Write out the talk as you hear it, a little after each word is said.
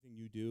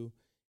do.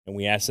 And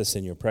we ask this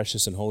in your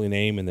precious and holy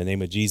name, in the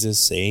name of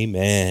Jesus.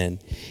 Amen.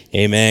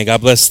 Amen.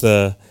 God bless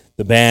the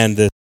band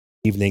this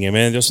evening.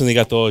 Amen. Dios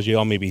bendiga a todos. You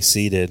all may be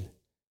seated.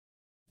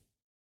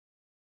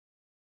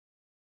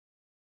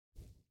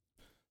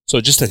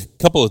 So just a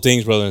couple of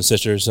things, brothers and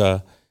sisters.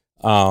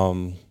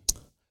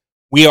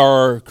 We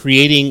are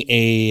creating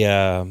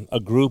a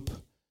group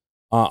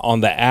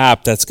on the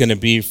app that's going to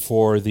be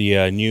for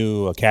the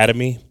new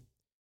academy,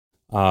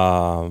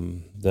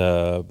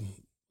 the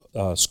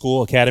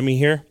school academy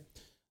here.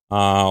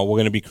 We're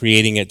going to be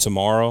creating it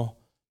tomorrow.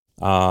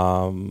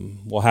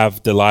 We'll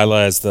have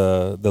Delilah as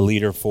the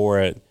leader for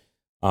it,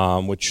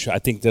 which I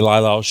think,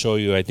 Delilah, I'll show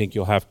you. I think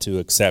you'll have to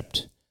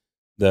accept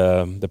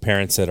the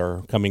parents that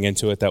are coming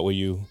into it. That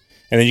way and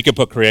then you can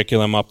put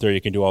curriculum up there.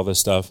 You can do all this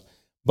stuff.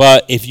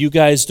 But if you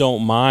guys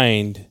don't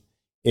mind,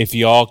 if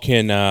y'all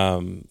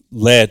can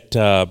let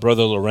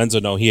Brother Lorenzo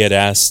know, he had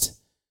asked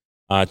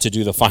to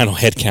do the final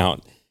head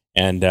count.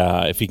 And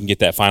if he can get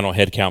that final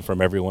head count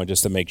from everyone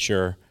just to make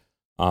sure.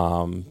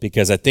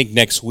 Because I think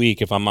next week,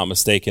 if I'm not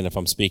mistaken, if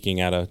I'm speaking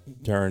out of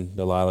turn,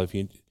 Delilah, if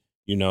you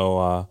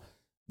know,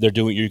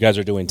 you guys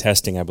are doing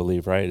testing, I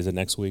believe, right? Is it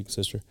next week,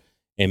 sister?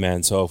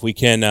 Amen. So if you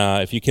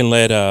can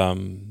let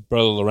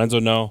Brother Lorenzo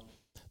know,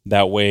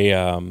 that way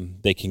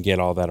they can get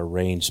all that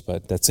arranged.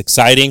 But that's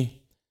exciting.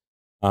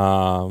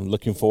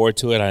 Looking forward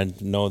to it. I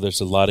know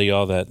there's a lot of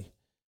y'all that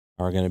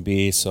are going to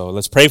be. So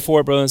let's pray for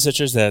it, brothers and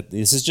sisters, that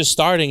this is just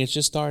starting. It's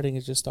just starting.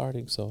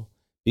 So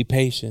be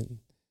patient.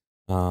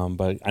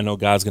 But I know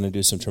God's going to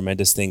do some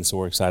tremendous things, so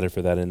we're excited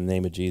for that in the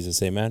name of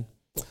Jesus. Amen.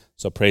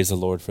 So praise the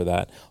Lord for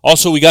that.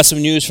 Also, we got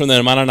some news from the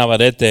hermana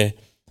Navarrete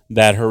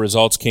that her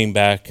results came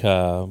back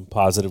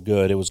positive,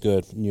 good. It was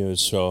good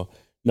news. So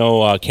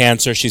no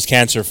cancer. She's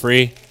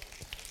cancer-free.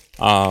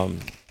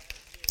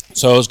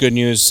 So it was good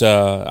news.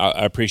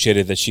 I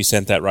appreciated that she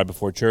sent that right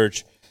before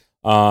church.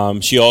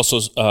 She also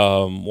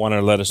wanted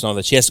to let us know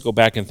that she has to go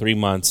back in 3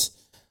 months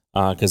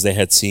because they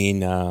had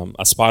seen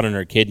a spot in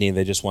her kidney.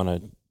 They just want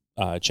to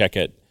check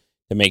it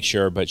to make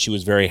sure, but she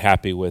was very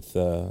happy with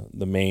the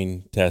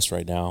main test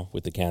right now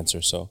with the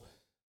cancer. So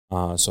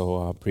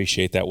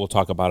appreciate that. We'll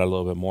talk about it a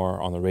little bit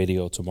more on the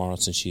radio tomorrow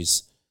since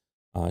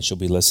she'll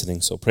be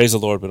listening. So praise the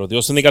Lord. Pero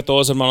Dios bendiga a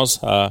todos, hermanos.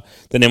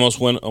 Tenemos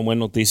buenas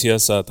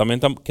noticias. También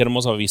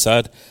queremos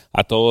avisar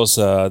a todos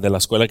de la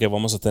escuela que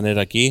vamos a tener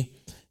aquí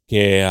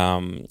que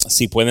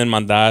si pueden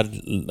mandar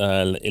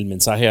el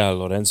mensaje a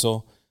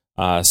Lorenzo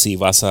si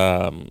vas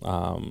a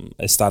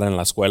estar en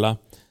la escuela.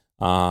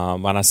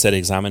 Van a hacer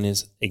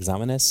exámenes el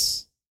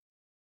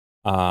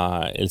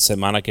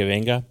semana que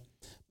venga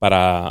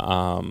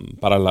para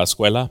la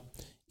escuela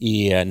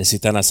y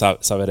necesitan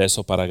saber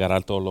eso para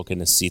agarrar todo lo que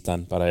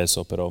necesitan para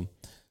eso. Pero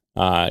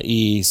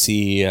y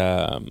si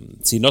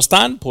no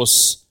están,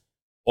 pues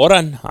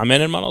oran.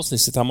 Amén, hermanos.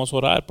 Necesitamos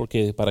orar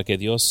para que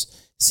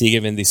Dios siga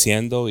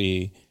bendiciendo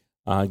y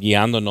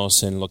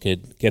guiándonos en lo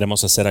que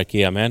queremos hacer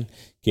aquí. Amén.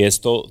 Que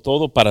es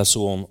todo para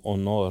su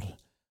honor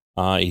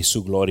y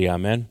su gloria.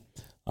 Amén.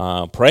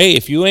 Pray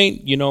if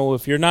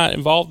you're not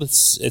involved,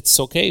 it's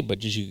okay, but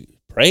just you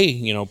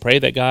pray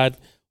that God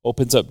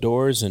opens up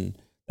doors, and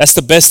that's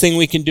the best thing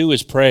we can do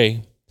is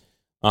pray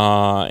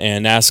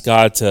and ask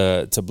God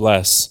to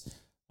bless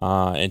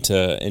and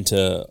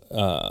to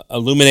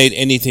illuminate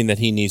anything that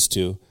He needs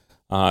to.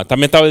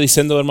 También estaba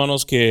diciendo,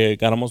 hermanos, que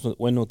ganamos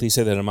buena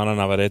noticia de la hermana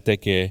Navarrete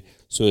que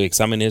sus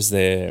exámenes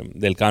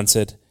del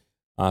cáncer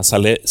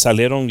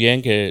salieron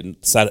bien, que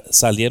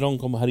salieron,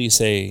 como how do you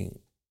say,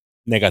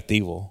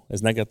 negativo.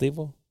 ¿Es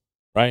negativo?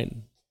 Right?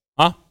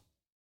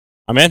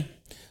 Amén.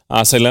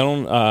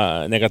 Salieron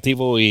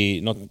negativo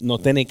y no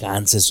tiene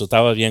cáncer.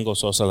 Estaba bien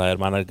gozosa la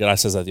hermana.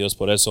 Gracias a Dios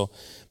por eso.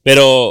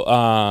 Pero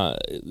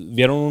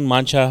vieron una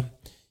mancha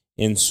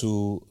en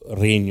su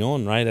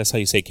riñón, right? That's how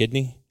you say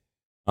kidney.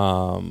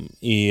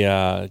 Y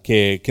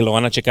que lo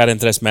van a checar en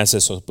 3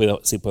 meses.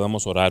 Si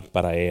podemos orar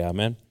para ella.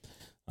 Amén.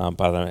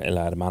 Para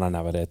la hermana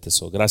Navarrete.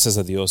 So, gracias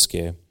a Dios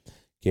que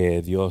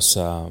Dios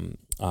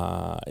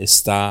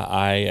está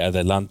ahí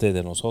adelante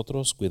de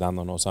nosotros,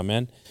 cuidándonos.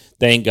 Amen.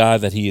 Thank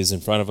God that He is in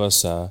front of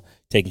us,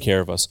 taking care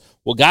of us.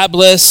 Well, God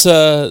bless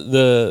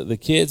the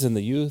kids and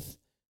the youth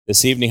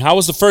this evening. How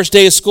was the first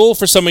day of school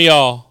for some of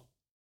y'all?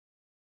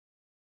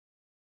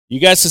 You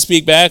guys can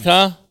speak back,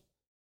 huh?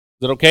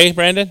 Is it okay,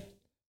 Brandon?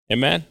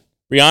 Amen.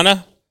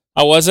 Brianna,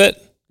 how was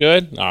it?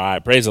 Good? All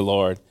right, praise the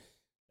Lord.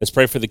 Let's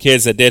pray for the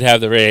kids that did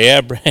have the radio.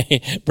 Yeah,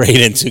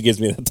 Braden too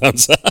gives me the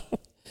thumbs up.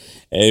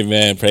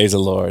 Amen. Praise the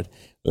Lord.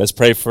 Let's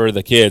pray for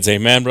the kids.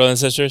 Amen,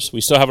 brothers and sisters.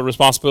 We still have a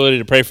responsibility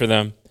to pray for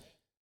them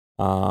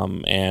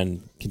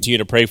and continue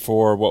to pray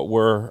for what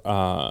we're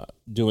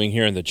doing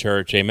here in the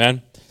church.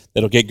 Amen.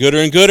 That'll get gooder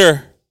and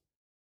gooder.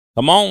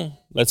 Come on.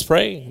 Let's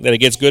pray that it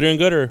gets gooder and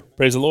gooder.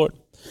 Praise the Lord.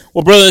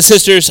 Well, brothers and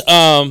sisters,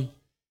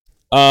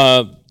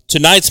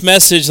 tonight's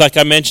message, like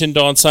I mentioned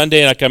on Sunday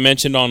and like I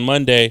mentioned on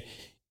Monday,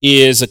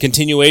 is a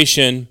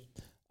continuation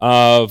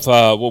of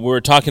what we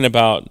were talking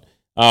about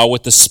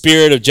with the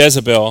spirit of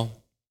Jezebel.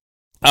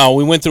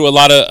 We went through a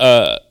lot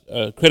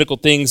of critical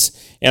things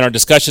in our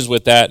discussions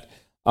with that.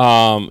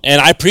 And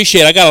I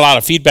got a lot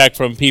of feedback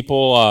from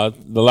people,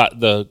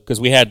 because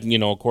we had,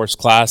 of course,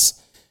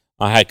 class.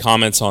 I had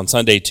comments on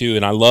Sunday too,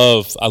 and I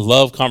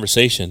love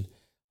conversation.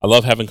 I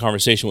love having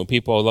conversation with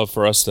people. I love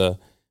for us to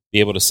be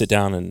able to sit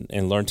down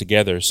and learn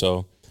together.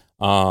 So,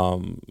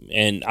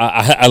 and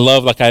I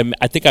love, like I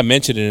think I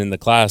mentioned it in the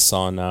class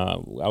I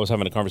was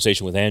having a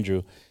conversation with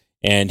Andrew,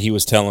 and he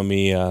was telling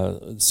me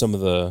some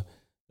of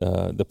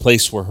the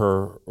place where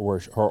her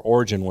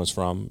origin was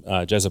from,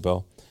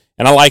 Jezebel.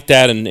 And I like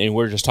that, and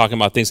we're just talking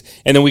about things.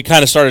 And then we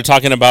kind of started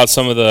talking about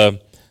some of the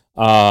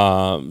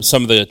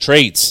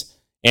traits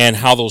and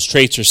how those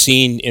traits are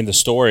seen in the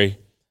story.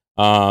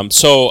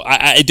 So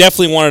I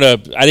definitely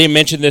wanted to. I didn't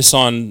mention this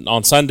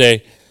on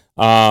Sunday,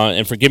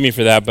 and forgive me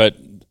for that. But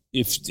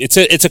if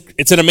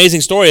it's an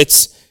amazing story.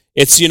 It's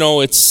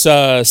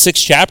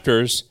 6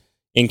 chapters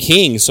in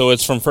Kings, so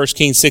it's from 1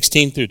 Kings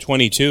 16 through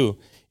 22.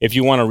 If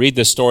you want to read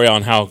this story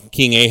on how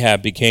King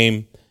Ahab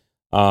became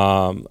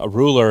a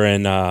ruler,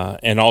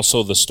 and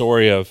also the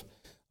story of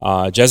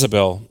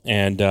Jezebel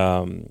and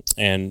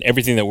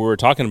everything that we were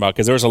talking about,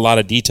 because there was a lot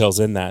of details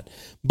in that.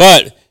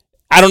 But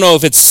I don't know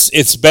if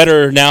it's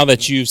better now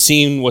that you've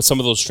seen what some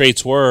of those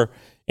traits were,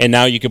 and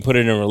now you can put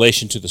it in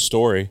relation to the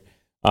story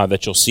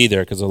that you'll see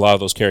there, because a lot of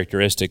those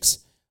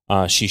characteristics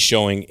she's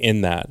showing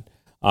in that.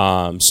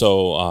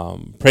 So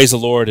praise the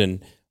Lord,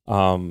 and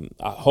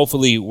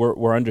hopefully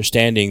we're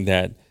understanding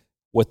that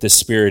what this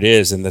spirit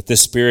is, and that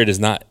this spirit is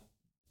not.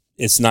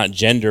 It's not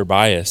gender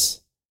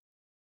bias.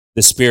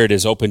 The spirit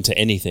is open to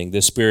anything.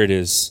 The spirit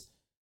is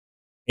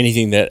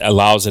anything that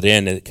allows it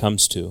in, it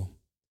comes to.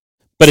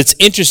 But it's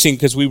interesting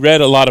because we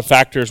read a lot of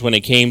factors when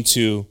it came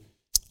to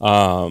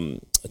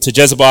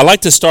Jezebel. I'd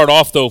like to start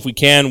off, though, if we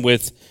can,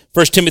 with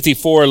 1 Timothy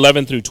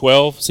 4:11 through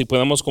 12. Si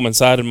podemos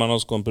comenzar,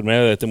 hermanos, con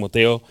 1 de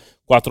Timoteo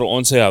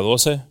 4:11 a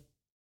 12.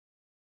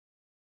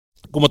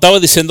 Como estaba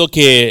diciendo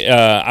que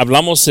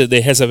hablamos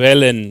de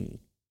Jezebel en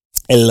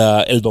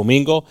el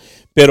domingo,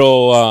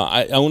 pero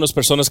hay unas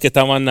personas que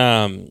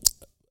estaban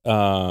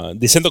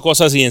diciendo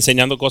cosas y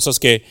enseñando cosas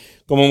que,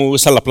 como me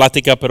gusta la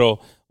plática, pero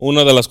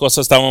una de las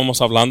cosas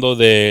estábamos hablando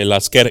de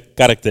las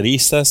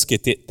características que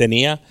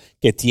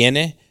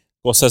tiene,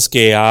 cosas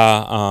que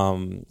ha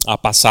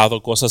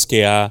pasado, cosas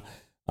que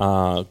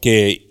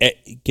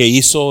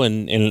hizo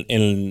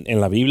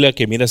en la Biblia,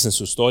 que miras en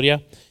su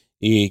historia,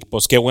 y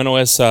pues qué bueno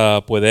es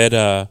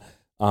poder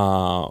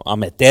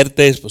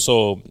meterte.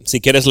 So, si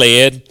quieres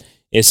leer,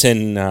 es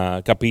en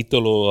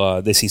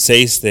capítulo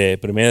 16 de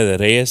Primera de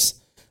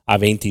Reyes a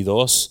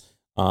 22.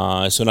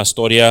 Es una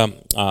historia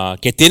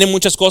que tiene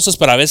muchas cosas,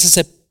 pero a veces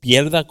se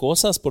pierda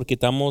cosas porque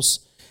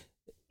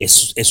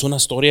es una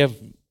historia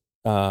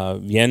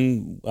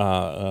bien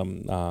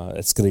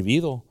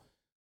escribido.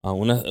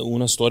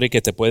 Una historia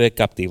que te puede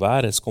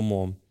captivar.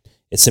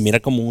 Se mira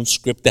como un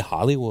script de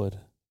Hollywood.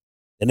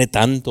 Tiene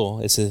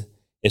tanto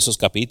esos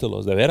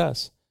capítulos, de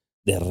veras.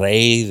 De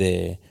rey,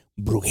 de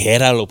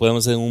brujera, lo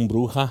podemos decir, un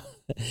bruja,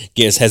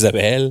 que es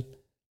Jezebel,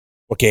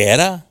 porque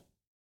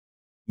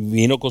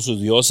vino con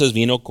sus dioses,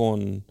 vino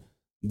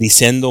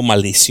diciendo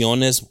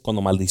maldiciones,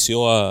 cuando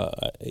maldició a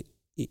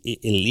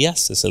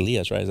Elías, es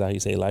Elías, right? Is that how you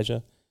say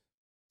Elijah?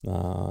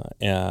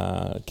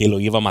 Que lo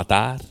iba a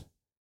matar.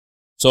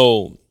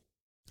 So,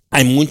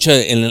 hay mucho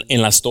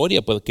en la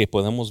historia que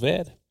podemos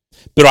ver,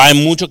 pero hay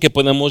mucho que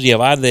podemos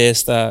llevar de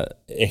este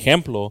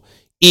ejemplo.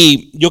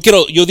 Y yo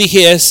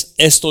dije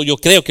esto, yo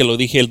creo que lo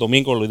dije el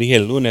domingo, lo dije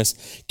el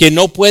lunes, que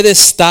no puede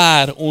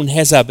estar un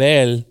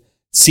Jezabel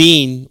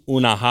sin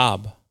un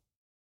Ahab.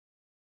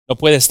 No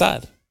puede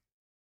estar.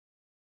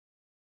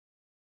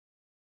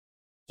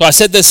 So I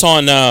said this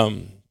on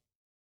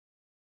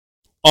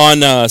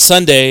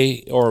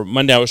Sunday or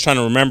Monday. I was trying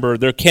to remember.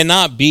 There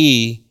cannot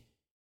be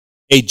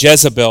a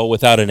Jezebel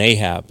without an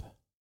Ahab.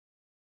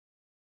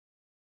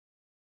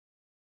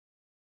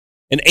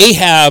 An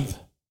Ahab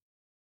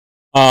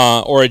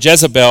or a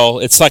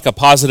Jezebel, it's like a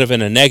positive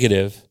and a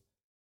negative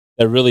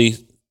that really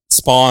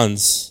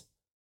spawns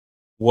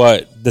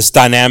what this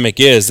dynamic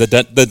is.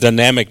 The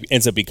dynamic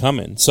ends up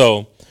becoming.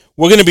 So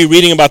we're going to be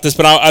reading about this,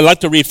 but I'd like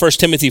to read 1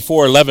 Timothy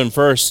 4:11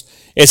 first.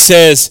 It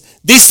says,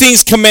 "These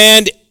things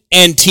command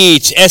and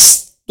teach."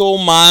 Esto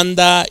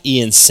manda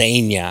y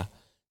enseña,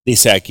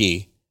 dice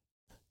aquí.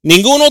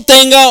 "Ninguno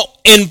tenga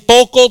en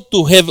poco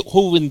tu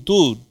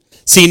juventud,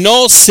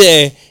 sino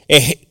sea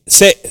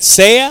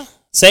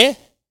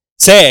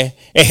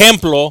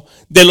ejemplo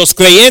de los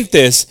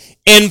creyentes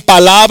en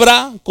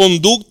palabra,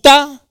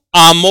 conducta,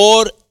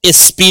 amor,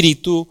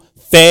 espíritu,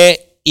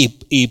 fe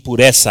y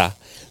pureza.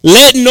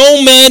 Let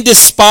no man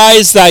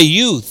despise thy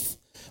youth,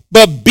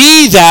 but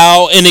be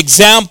thou an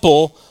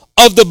example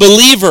of the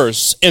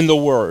believers in the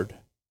word,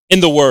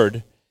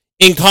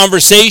 in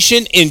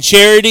conversation, in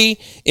charity,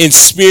 in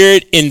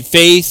spirit, in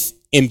faith,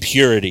 in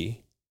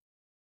purity."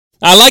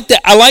 I like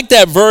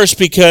that verse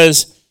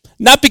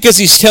not because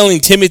he's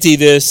telling Timothy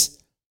this,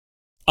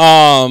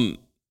 and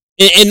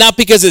not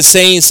because it's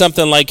saying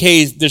something like,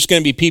 hey, there's going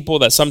to be people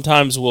that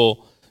sometimes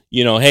will,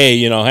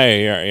 hey,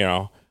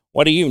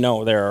 what do you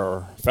know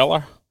there,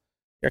 fella?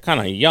 You're kind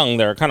of young.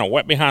 They're kind of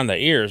wet behind the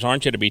ears.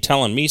 Aren't you to be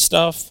telling me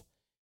stuff?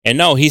 And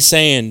no, he's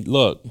saying,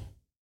 look,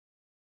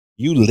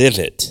 you live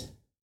it.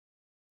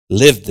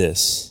 Live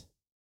this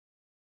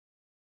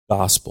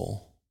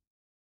gospel.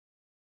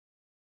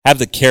 Have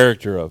the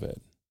character of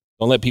it.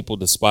 Don't let people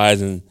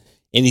despise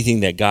anything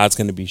that God's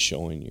going to be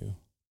showing you.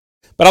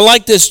 But I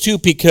like this too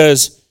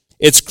because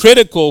it's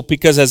critical,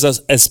 because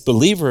as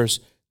believers,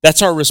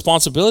 that's our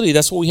responsibility.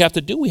 That's what we have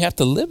to do. We have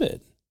to live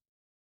it.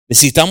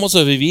 Necesitamos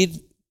vivir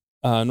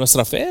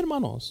nuestra fe,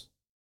 hermanos.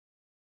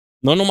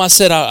 No nomás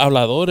ser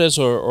habladores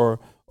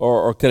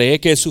or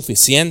creer que es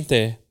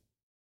suficiente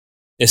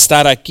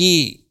estar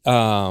aquí.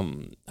 How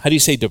do you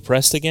say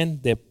depressed again?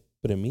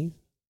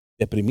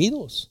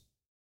 Deprimidos.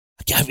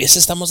 Que a veces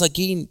estamos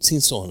aquí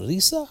sin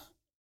sonrisa.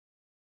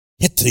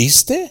 Qué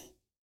triste.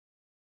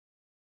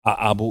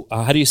 How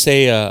do you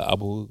say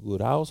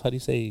aburridos? How do you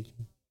say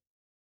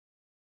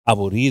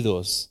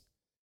aburridos?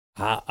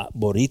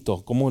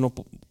 Burrito.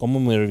 ¿Cómo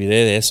me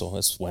olvidé de eso?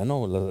 Es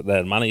bueno. La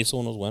hermana hizo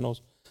unos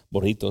buenos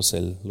burritos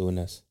el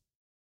lunes.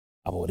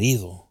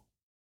 Aburrido.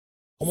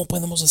 ¿Cómo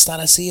podemos estar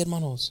así,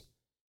 hermanos?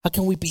 How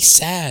can we be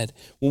sad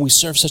when we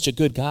serve such a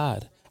good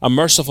God, a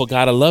merciful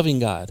God, a loving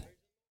God?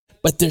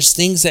 But there's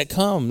things that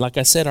come. Like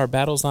I said, our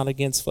battle's not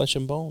against flesh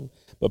and bone,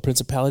 but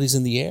principalities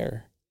in the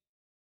air.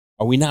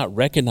 Are we not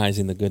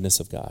recognizing the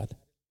goodness of God?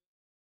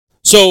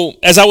 So,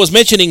 as I was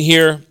mentioning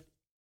here,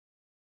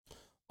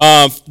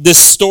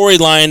 this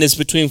storyline is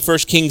between 1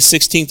 Kings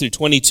 16 through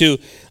 22.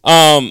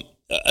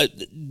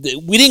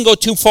 We didn't go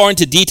too far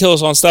into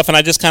details on stuff, and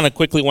I just kind of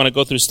quickly want to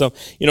go through stuff.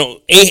 You know,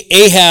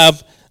 Ahab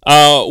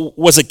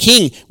was a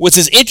king, which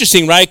is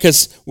interesting, right?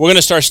 Because we're going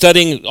to start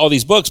studying all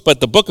these books, but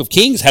the book of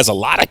Kings has a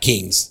lot of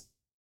kings.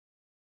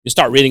 You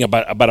start reading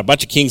about a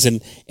bunch of kings,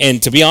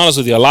 and to be honest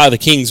with you, a lot of the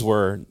kings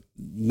were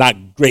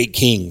not great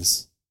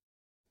kings.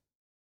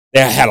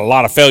 They had a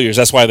lot of failures.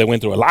 That's why they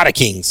went through a lot of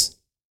kings,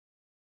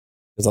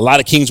 because a lot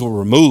of kings were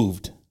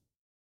removed.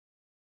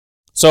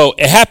 So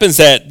it happens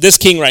that this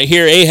king right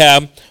here,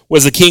 Ahab,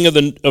 was the king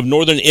of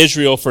northern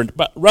Israel for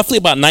roughly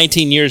about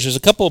 19 years. There's a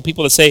couple of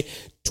people that say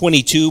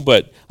 22,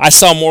 but I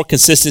saw more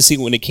consistency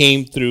when it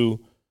came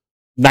through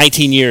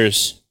 19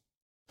 years.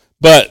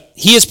 But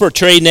he is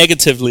portrayed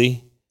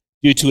negatively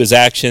due to his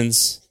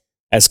actions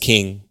as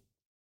king.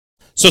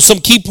 So some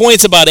key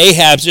points about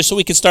Ahab, just so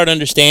we can start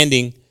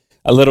understanding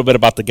a little bit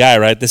about the guy,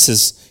 right? This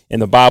is in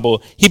the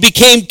Bible. He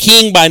became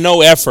king by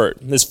no effort.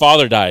 His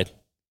father died.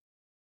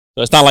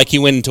 So it's not like he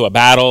went into a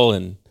battle,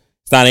 and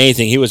it's not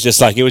anything. He was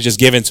just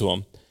given to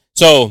him.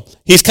 So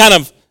he's kind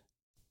of,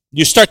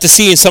 you start to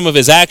see in some of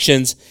his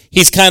actions,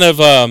 he's kind of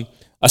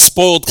a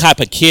spoiled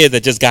type of kid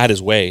that just got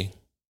his way.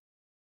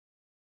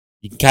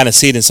 You can kind of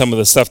see it in some of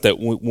the stuff that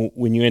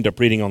when you end up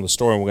reading on the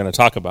story, and we're going to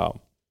talk about.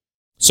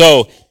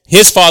 So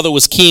his father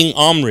was King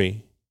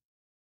Omri,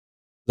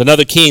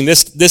 another king.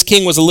 This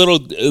king was a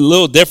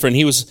little different.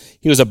 He was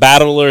a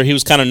battler. He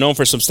was kind of known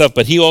for some stuff,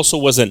 but he was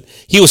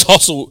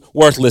also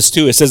worthless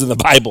too. It says in the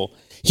Bible.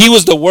 He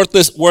was the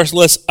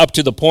worthless up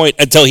to the point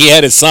until he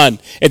had his son,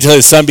 until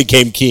his son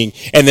became king.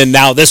 And then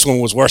now this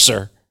one was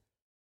worser.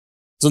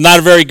 So not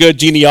a very good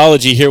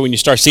genealogy here when you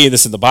start seeing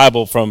this in the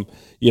Bible from,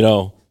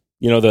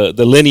 the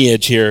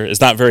lineage here is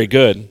not very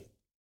good.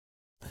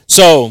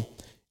 So,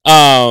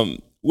 and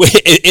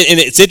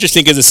it's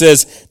interesting because it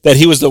says that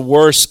he was the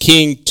worst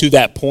king to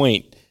that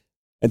point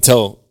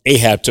until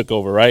Ahab took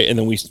over, right? And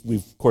then we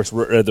of course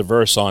read the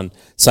verse on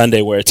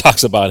Sunday where it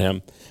talks about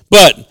him.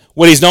 But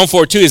what he's known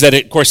for too is that,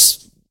 of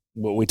course,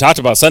 what we talked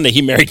about Sunday,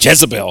 he married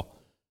Jezebel.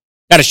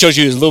 Kind of shows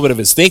you a little bit of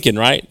his thinking,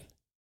 right?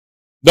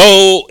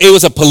 Though it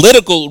was a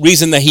political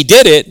reason that he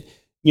did it.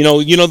 You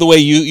know the way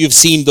you've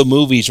seen the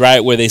movies,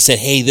 right? Where they said,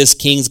 hey, this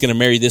king's going to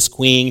marry this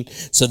queen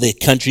so the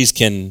countries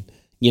can,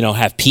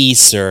 have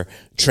peace or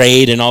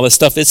trade and all this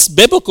stuff. It's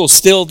biblical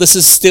still. This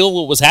is still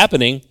what was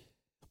happening.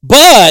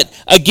 But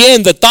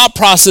again, the thought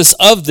process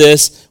of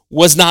this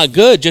was not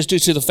good just due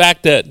to the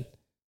fact that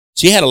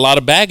she had a lot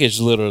of baggage,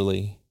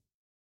 literally.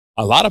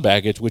 A lot of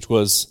baggage, which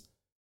was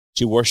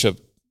she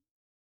worshiped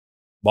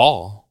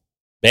Baal.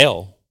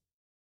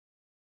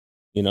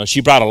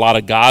 She brought a lot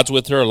of gods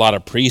with her, a lot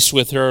of priests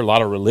with her, a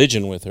lot of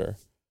religion with her.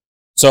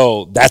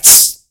 So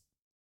that's,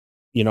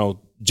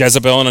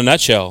 Jezebel in a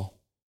nutshell.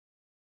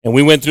 And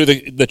we went through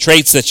the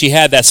traits that she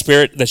had, that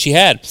spirit that she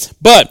had.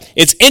 But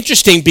it's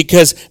interesting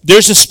because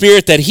there's a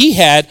spirit that he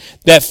had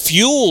that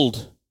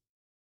fueled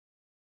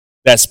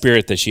that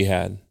spirit that she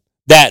had,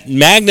 that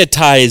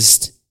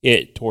magnetized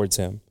it towards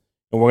him.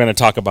 And we're going to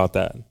talk about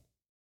that.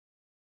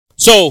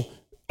 So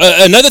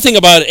another thing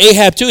about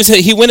Ahab too is that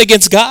he went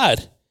against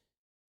God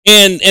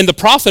and the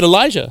prophet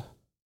Elijah.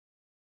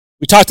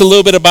 We talked a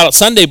little bit about it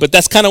Sunday, but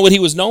that's kind of what he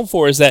was known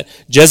for, is that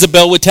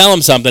Jezebel would tell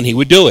him something, he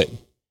would do it.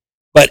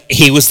 But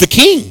he was the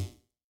king.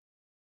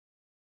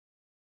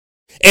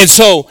 And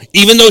so,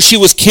 even though she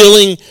was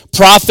killing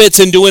prophets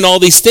and doing all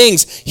these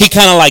things, he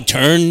kind of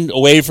turned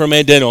away from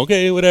it, then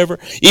okay, whatever.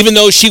 Even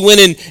though she went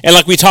in and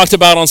like we talked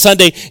about on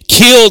Sunday,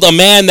 killed a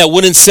man that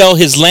wouldn't sell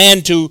his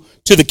land to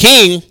the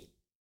king,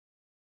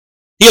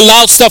 He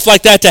allowed stuff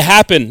like that to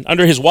happen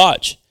under his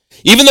watch.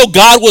 Even though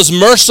God was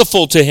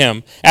merciful to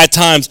him at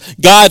times,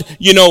 God,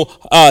 he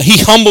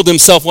humbled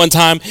himself one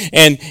time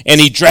and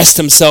he dressed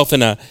himself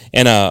in a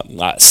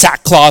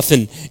sackcloth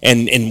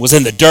and was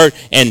in the dirt,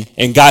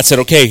 and God said,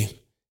 okay,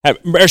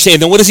 have mercy.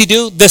 And then what does he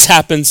do? This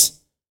happens.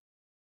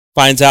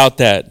 Finds out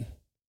that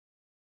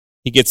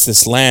he gets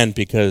this land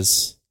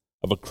because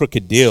of a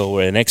crooked deal,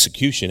 or an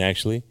execution,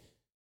 actually.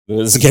 It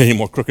doesn't get any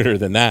more crookeder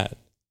than that.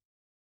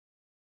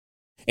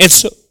 And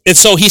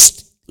so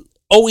he's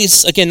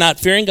always, again, not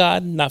fearing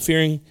God, not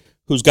fearing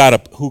who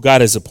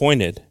God has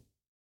appointed.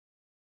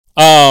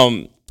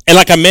 And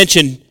like I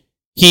mentioned,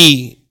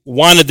 he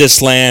wanted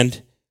this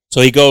land,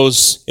 so he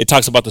goes, it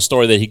talks about the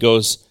story that he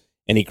goes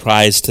and he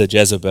cries to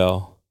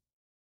Jezebel.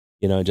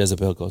 And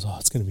Jezebel goes, oh,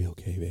 it's going to be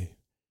okay, babe.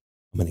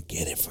 I'm going to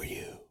get it for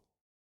you.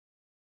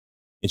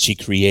 And she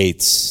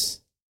creates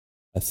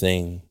a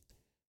thing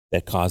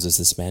that causes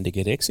this man to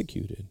get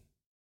executed.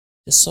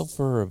 Just so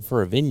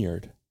for a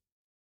vineyard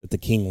that the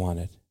king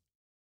wanted.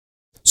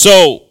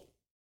 So,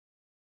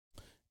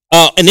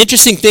 an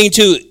interesting thing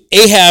too,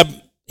 Ahab,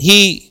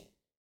 he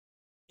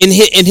in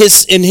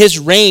his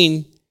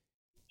reign,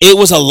 it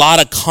was a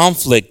lot of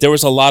conflict. There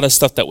was a lot of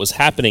stuff that was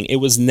happening. It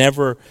was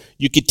never,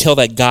 you could tell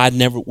that God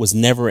was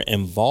never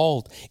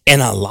involved.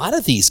 And a lot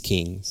of these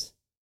kings,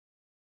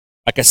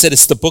 like I said,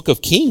 it's the book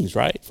of Kings,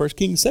 right? First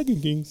Kings,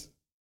 Second Kings.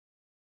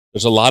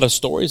 There's a lot of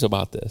stories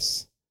about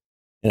this.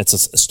 And it's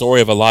a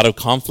story of a lot of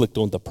conflict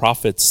with the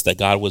prophets that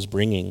God was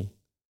bringing.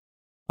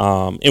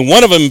 And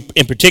one of them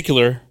in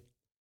particular,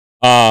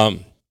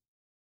 I'm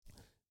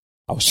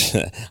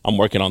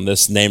working on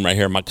this name right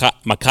here,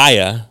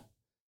 Micaiah,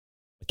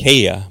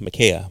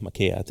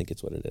 I think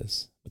it's what it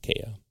is,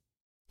 Micaiah,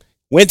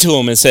 went to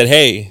him and said,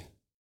 hey,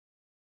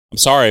 I'm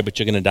sorry, but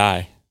you're going to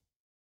die.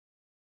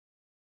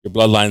 Your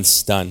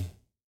bloodline's done.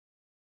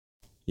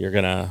 You're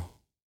going to,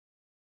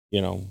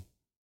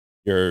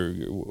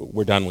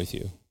 we're done with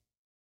you.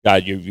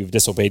 God, you've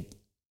disobeyed.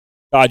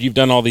 God, you've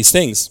done all these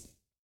things.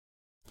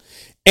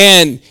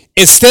 And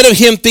instead of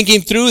him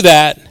thinking through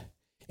that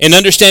and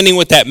understanding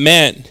what that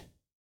meant,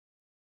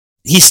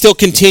 he still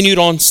continued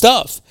on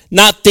stuff,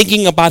 not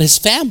thinking about his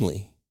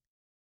family.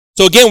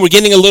 So again, we're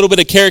getting a little bit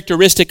of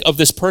characteristic of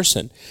this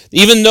person.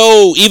 Even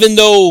though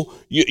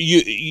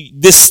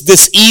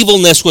this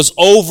evilness was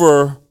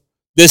over,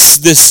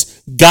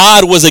 this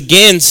God was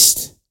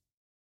against,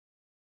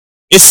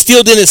 it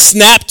still didn't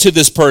snap to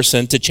this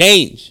person to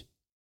change.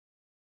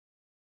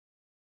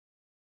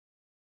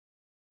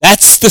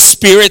 That's the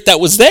spirit that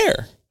was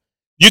there.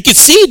 You can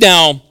see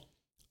now,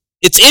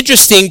 it's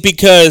interesting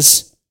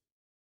because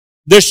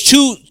there's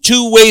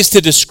two ways to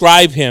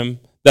describe him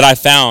that I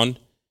found.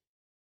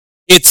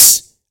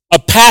 It's a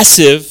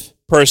passive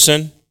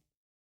person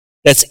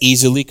that's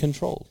easily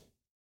controlled.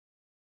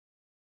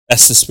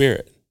 That's the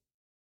spirit.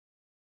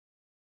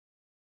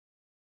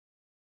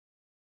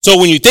 So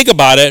when you think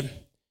about it,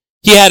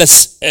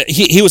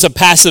 he was a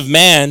passive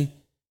man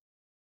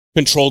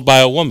controlled by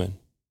a woman,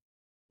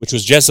 which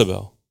was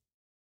Jezebel.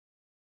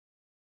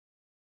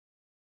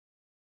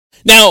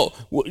 Now,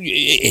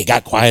 it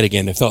got quiet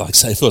again. It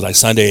felt like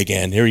Sunday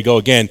again. Here we go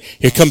again.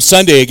 Here comes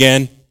Sunday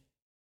again.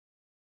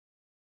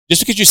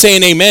 Just because you're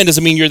saying amen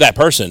doesn't mean you're that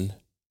person.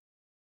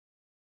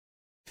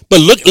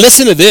 But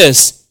listen to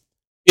this.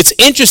 It's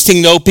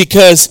interesting, though,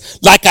 because,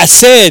 like I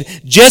said,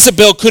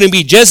 Jezebel couldn't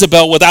be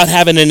Jezebel without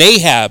having an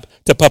Ahab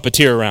to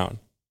puppeteer around.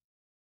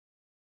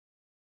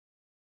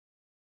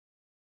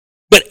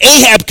 But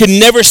Ahab could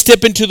never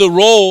step into the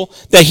role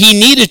that he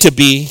needed to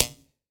be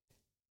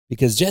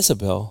because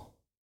Jezebel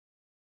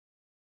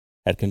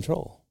had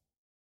control.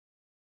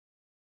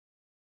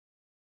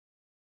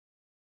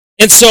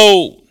 And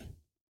so,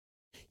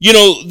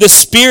 the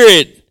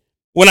spirit,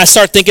 when I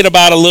start thinking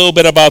about a little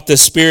bit about the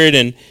spirit,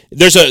 and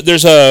there's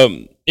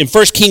a in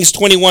 1 Kings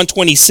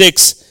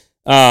 21:26,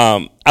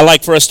 I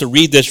like for us to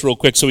read this real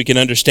quick so we can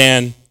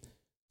understand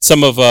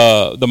some of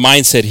the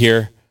mindset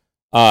here.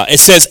 It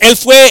says, Él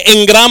fue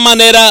en gran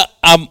manera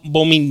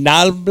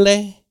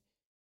abominable,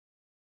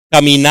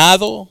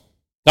 caminando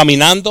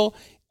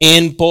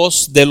en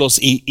pos de los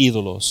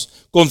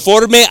ídolos,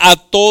 conforme a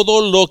todo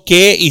lo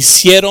que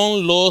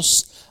hicieron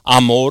los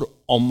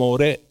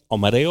amoreos,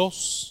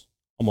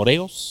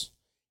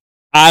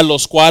 a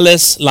los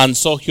cuales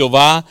lanzó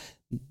Jehová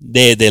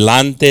de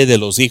delante de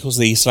los hijos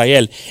de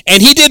Israel.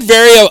 And he did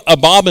very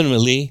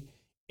abominably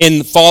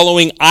in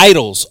following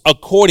idols,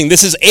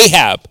 this is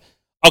Ahab,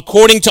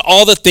 according to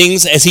all the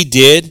things as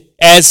did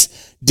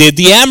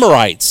the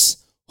Amorites,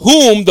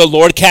 whom the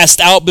Lord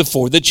cast out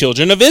before the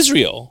children of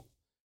Israel.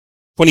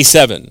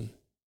 27.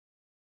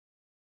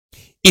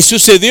 Y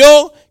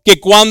sucedió que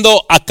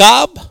cuando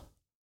Ahab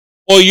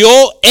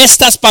oyó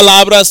estas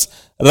palabras,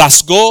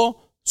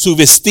 rasgó su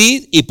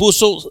vestido y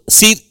puso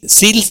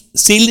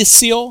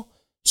cilicio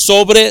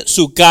sobre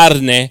su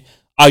carne,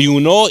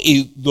 ayunó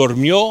y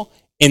durmió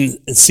en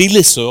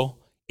cilicio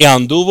y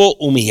anduvo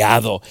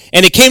humillado.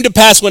 And it came to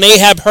pass when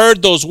Ahab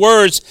heard those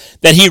words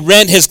that he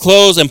rent his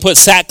clothes and put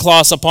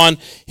sackcloth upon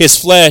his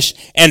flesh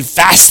and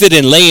fasted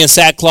and lay in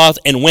sackcloth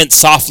and went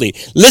softly.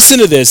 Listen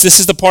to this. This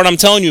is the part I'm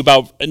telling you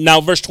about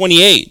now, verse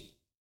 28.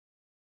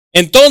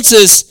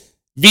 Entonces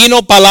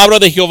vino palabra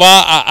de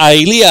Jehová a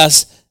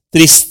Elías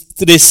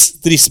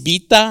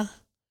Trisbita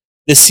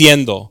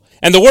diciendo.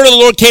 And the word of the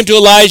Lord came to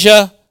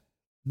Elijah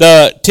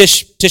the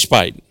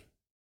Tishbite.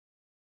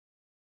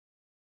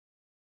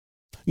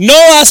 ¿No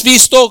has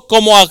visto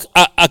como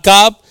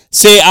Ahab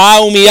se ha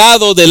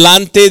humillado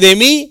delante de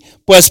mí?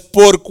 Pues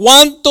por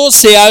cuanto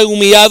se ha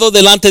humillado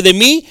delante de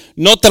mí,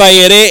 no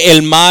traeré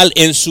el mal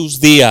en sus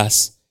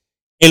días.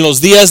 En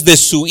los días de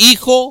su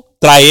hijo,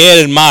 traer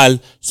el mal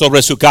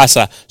sobre su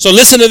casa. So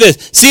listen to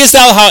this. Seest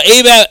thou how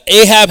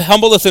Ahab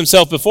humbleth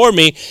himself before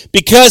me?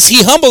 Because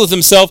he humbleth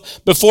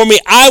himself before me,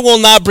 I will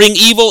not bring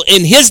evil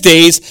in his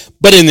days,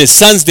 but in his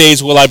son's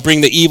days will I bring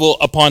the evil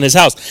upon his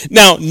house.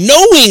 Now,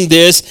 knowing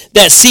this,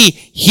 that see,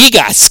 he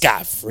got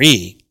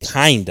scot-free,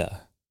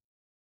 kinda.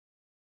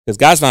 Because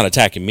God's not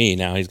attacking me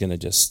now. He's going to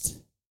just...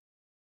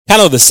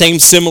 Kind of the same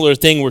similar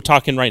thing we're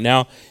talking right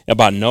now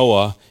about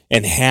Noah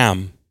and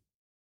Ham.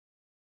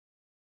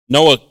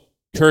 Noah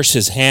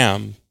curses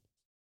Ham,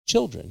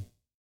 children.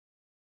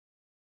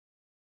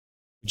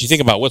 But you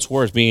think about what's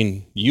worse,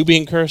 being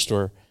cursed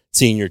or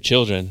seeing your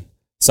children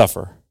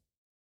suffer.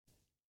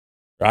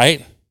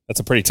 Right? That's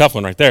a pretty tough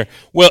one right there.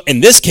 Well, in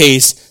this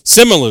case,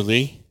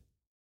 similarly,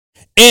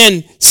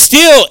 and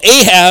still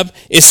Ahab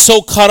is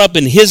so caught up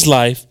in his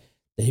life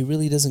that he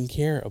really doesn't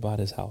care about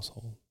his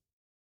household.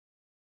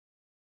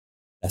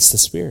 That's the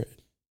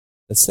spirit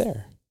that's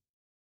there.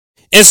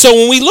 And so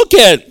when we look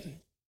at,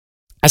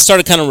 I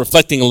started kind of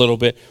reflecting a little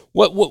bit.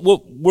 What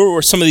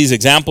were some of these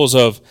examples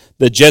of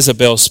the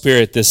Jezebel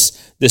spirit, this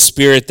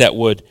spirit that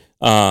would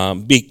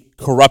be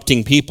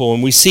corrupting people?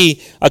 And we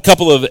see a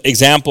couple of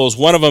examples.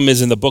 One of them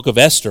is in the book of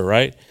Esther,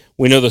 right?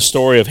 We know the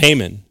story of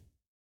Haman.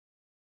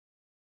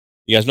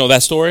 You guys know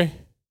that story?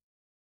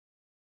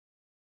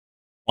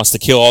 Wants to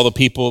kill all the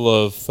people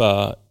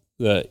of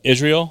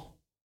Israel.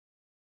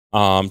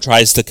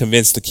 Tries to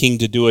convince the king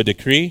to do a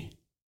decree.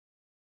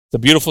 It's a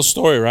beautiful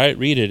story, right?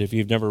 Read it if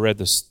you've never read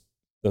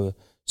the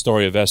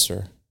story of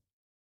Esther.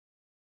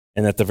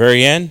 And at the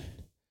very end,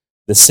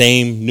 the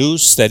same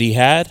noose that he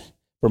had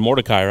for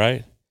Mordecai,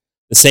 right?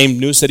 The same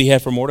noose that he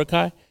had for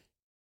Mordecai,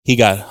 he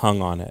got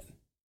hung on it.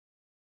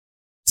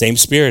 Same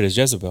spirit as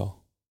Jezebel.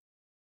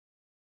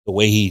 The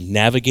way he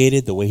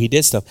navigated, the way he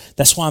did stuff.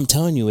 That's why I'm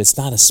telling you, it's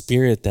not a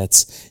spirit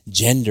that's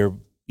gender.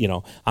 You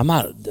know, I'm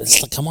not.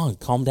 Come on,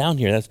 calm down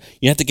here.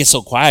 You have to get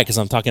so quiet because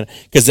I'm talking.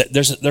 Because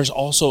there's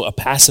also a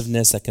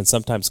passiveness that can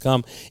sometimes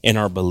come in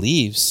our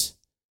beliefs.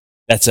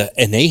 That's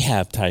an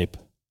Ahab type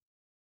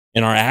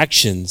in our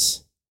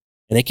actions.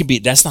 And it can be,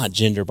 that's not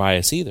gender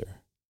bias either.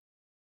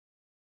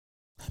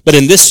 But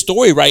in this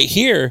story right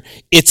here,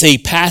 it's a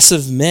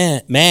passive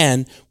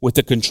man with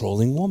a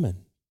controlling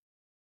woman.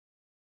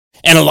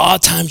 And a lot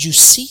of times you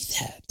see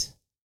that.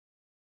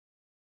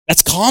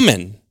 That's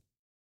common.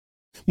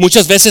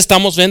 Muchas veces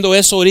estamos viendo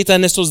eso ahorita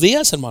en estos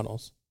días,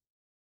 hermanos.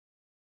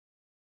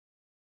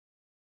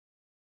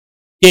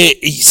 Que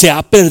se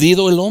ha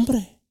perdido el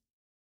hombre.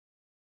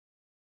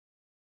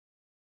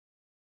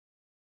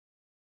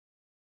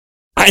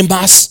 Hay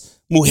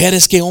más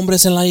mujeres que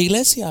hombres en la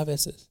iglesia a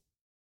veces.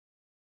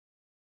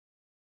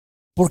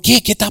 ¿Por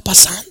qué? ¿Qué está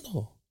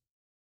pasando?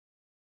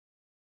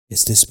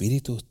 Este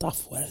espíritu está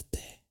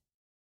fuerte.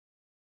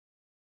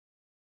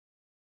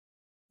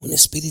 Un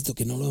espíritu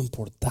que no le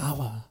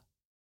importaba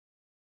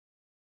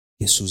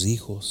que sus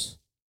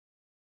hijos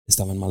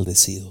estaban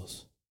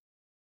maldecidos.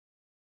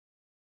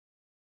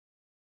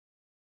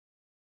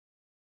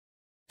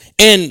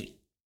 And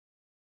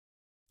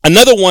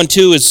another one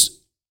too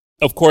is,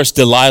 of course,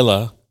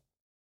 Delilah.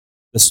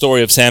 The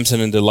story of Samson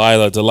and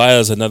Delilah. Delilah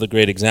is another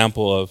great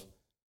example of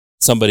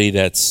somebody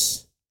that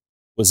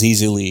was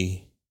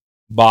easily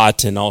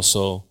bought and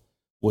also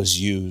was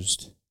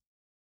used.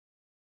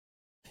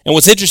 And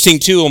what's interesting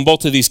too, in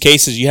both of these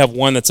cases, you have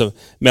one that's a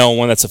male and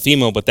one that's a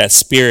female, but that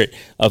spirit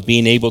of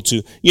being able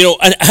to, you know,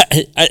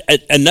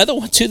 another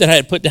one too that I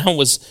had put down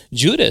was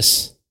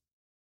Judas.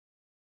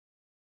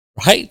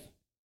 Right?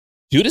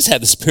 Judas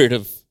had the spirit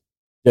of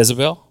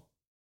Jezebel.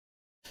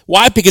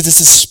 Why? Because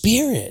it's a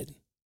spirit.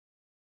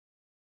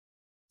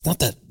 It's not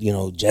that, you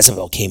know,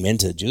 Jezebel came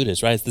into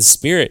Judas, right? The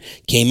spirit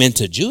came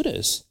into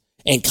Judas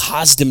and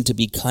caused him to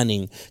be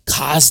cunning,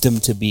 caused him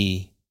to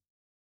be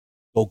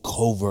go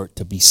covert,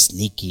 to be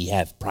sneaky,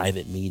 have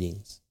private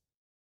meetings,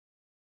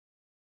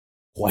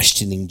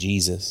 questioning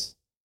Jesus.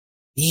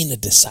 Being a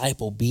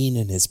disciple, being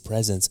in his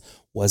presence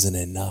wasn't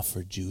enough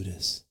for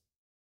Judas.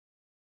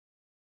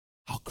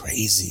 How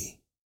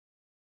crazy.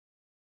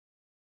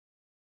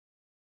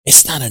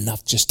 It's not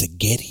enough just to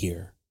get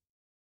here.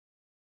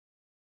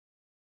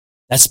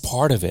 That's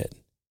part of it.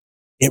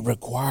 It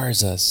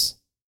requires us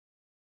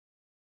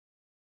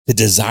to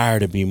desire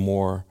to be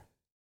more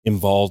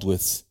involved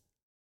with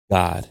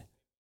God,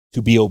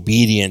 to be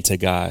obedient to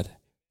God,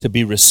 to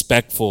be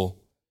respectful,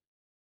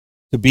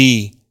 to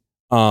be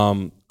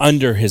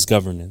under his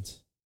governance.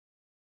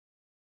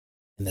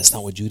 And that's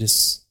not what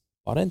Judas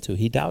bought into.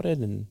 He doubted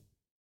and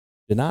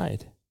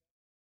denied.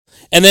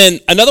 And then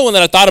another one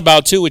that I thought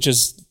about too, which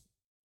is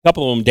a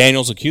couple of them,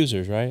 Daniel's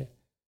accusers, right?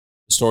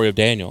 The story of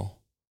Daniel,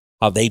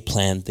 how they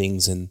planned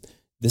things. And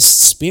this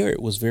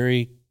spirit was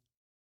very,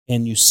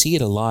 and you see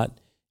it a lot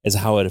as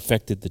how it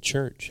affected the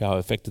church, how it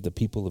affected the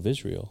people of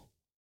Israel.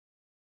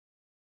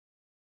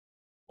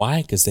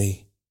 Why? Because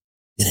they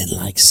didn't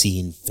like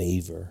seeing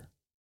favor.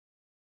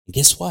 And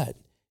guess what?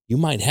 You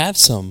might have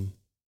some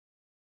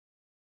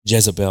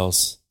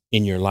Jezebels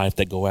in your life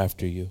that go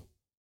after you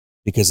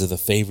because of the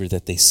favor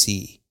that they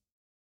see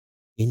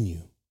in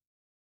you,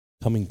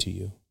 coming to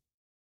you.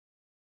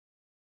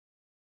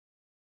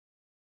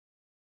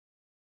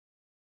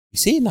 You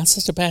see, not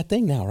such a bad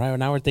thing now, right?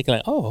 Now we're thinking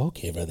like, oh,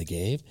 okay, Brother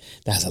Gabe,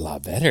 that's a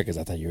lot better because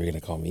I thought you were going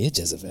to call me a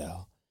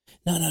Jezebel.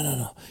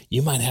 No.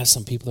 You might have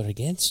some people that are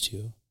against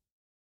you.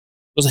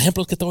 Los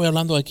ejemplos que estoy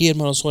hablando aquí,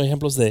 hermanos, son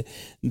ejemplos de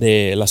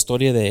la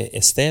historia de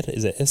Esther.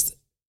 Is it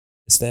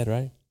Esther,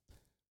 right?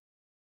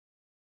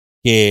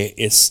 Que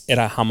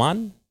era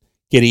Hamán,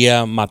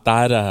 quería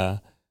matar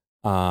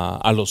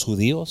a los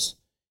judíos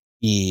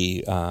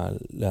y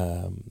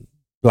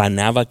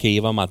planeaba que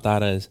iba a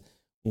matar a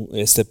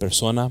esta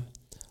persona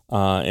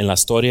en la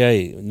historia,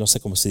 y no sé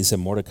cómo se dice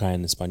Mordecai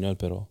en español,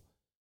 pero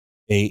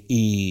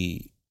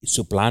y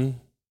su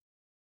plan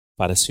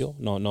falló.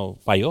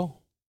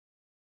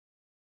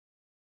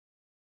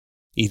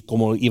 Y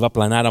como iba a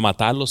planear a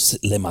matarlos,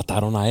 le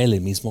mataron a él de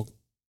la misma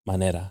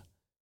manera.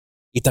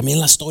 Y también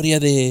la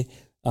historia de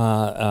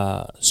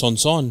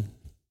Samson.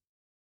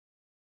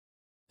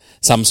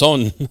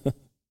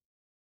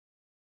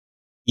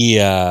 Y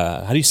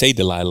how do you say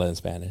Delilah in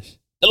Spanish?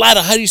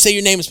 Delilah, how do you say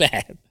your name in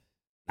Spanish?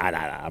 Nah.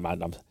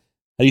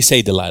 How do you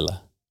say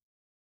Delilah?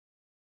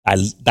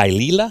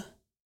 Dalila?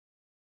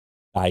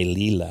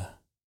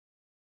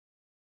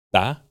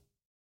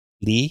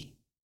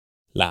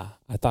 La.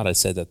 I thought I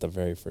said that the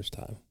very first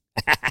time.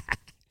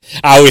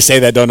 I always say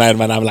that, don't I,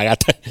 man? I'm like,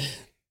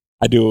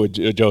 I do it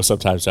with Joe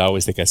sometimes, so I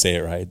always think I say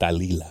it right.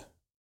 Dalila.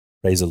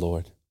 Praise the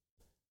Lord.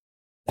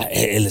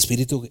 El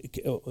espíritu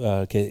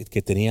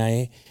que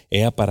tenía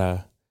ella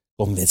para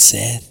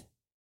convencer.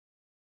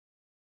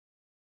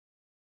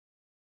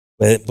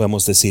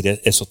 Podemos decir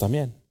eso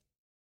también.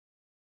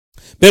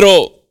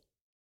 Pero,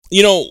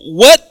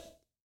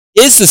 what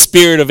is the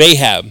spirit of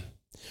Ahab?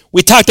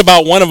 We talked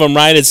about one of them,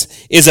 right?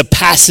 Is a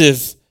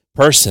passive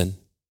person.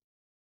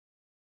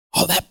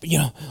 That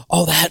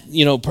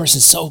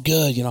person's so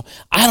good.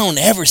 I don't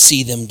ever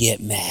see them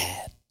get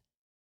mad.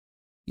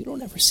 You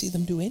don't ever see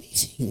them do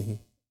anything.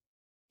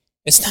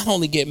 It's not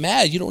only get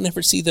mad, you don't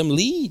ever see them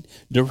lead,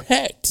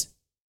 direct.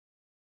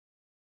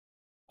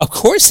 Of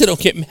course they don't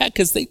get mad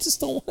because they just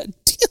don't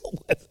want to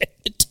deal with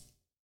it.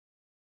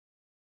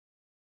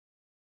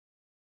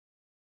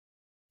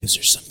 Because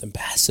there's something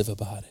passive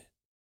about it.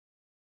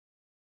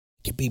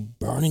 It could be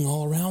burning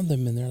all around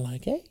them and they're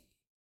like, hey,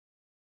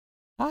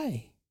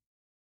 hi,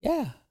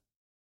 yeah.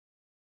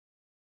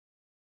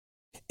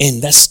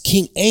 And that's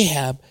King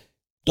Ahab,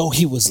 though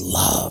he was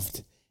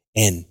loved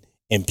and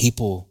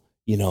people,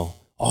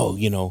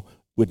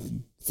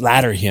 would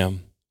flatter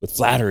him with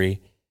flattery.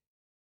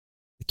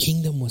 The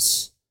kingdom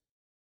was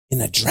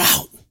in a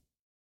drought,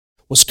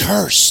 was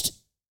cursed.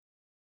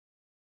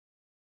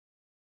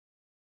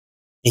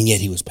 And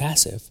yet he was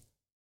passive.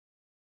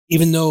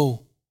 Even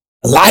though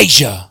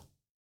Elijah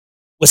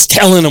was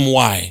telling him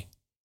why,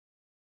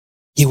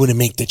 he wouldn't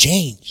make the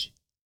change.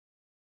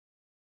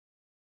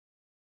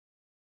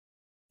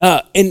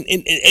 And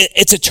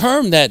it's a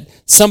term that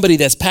somebody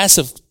that's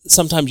passive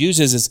sometimes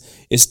uses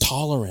is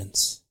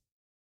tolerance.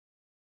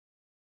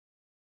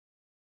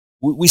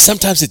 We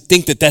sometimes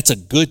think that that's a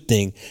good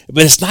thing,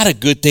 but it's not a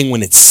good thing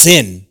when it's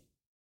sin.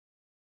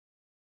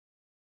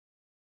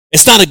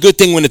 It's not a good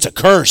thing when it's a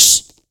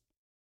curse.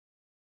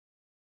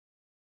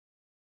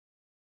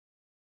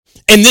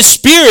 And this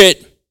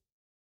spirit,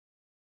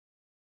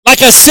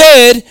 like I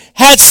said,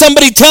 had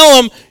somebody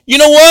tell him, you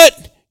know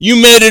what? You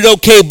made it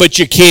okay, but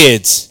your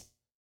kids.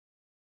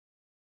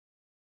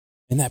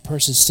 And that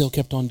person still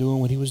kept on doing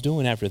what he was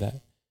doing after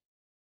that.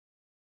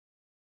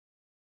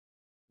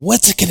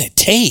 What's it going to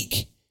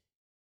take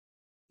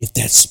if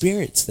that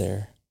spirit's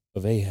there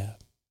of Ahab?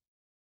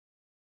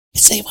 ¿Qué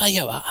se va a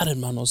llevar,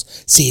 hermanos,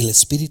 si el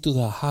espíritu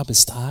de Ahab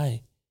está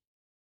ahí?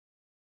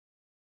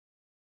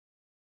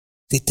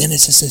 Si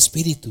tienes ese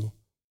espíritu.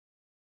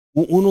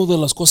 Una de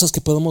las cosas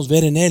que podemos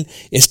ver en él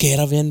es que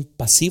era bien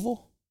passive.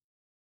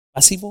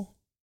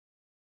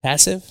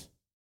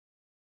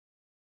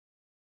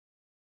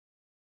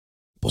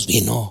 Pues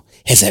vino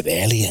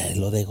Jezebel y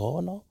lo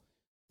dejó, ¿no?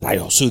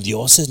 Trayó sus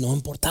dioses, no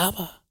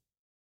importaba.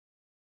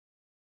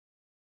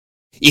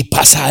 Y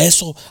pasa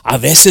eso a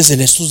veces en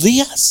estos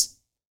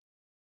días.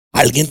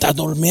 Alguien está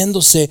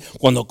durmiéndose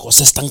cuando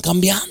cosas están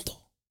cambiando.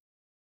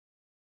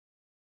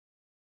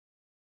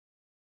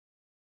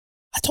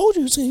 I told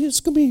you it's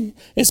going to be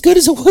as good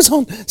as it was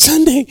on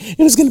Sunday.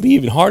 And it's going to be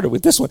even harder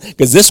with this one.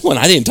 Because this one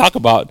I didn't talk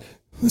about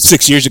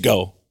 6 years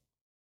ago.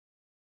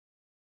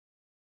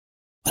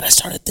 But I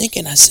started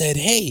thinking, I said,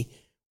 hey,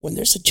 when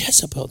there's a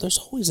Jezebel, there's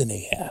always an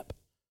Ahab.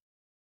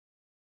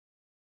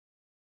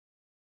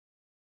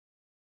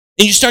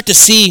 And you start to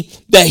see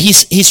that he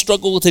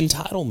struggled with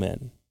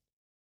entitlement.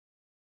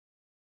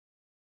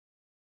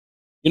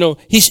 You know,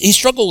 he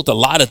struggled with a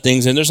lot of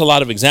things, and there's a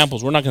lot of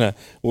examples. We're not going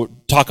to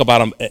talk about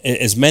them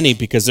as many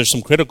because there's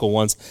some critical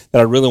ones that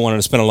I really wanted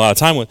to spend a lot of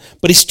time with.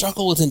 But he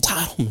struggled with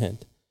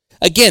entitlement.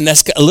 Again,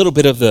 that's a little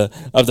bit of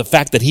the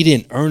fact that he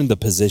didn't earn the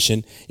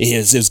position.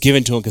 It was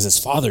given to him because his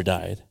father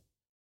died.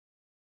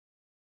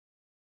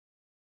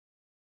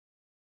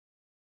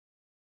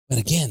 But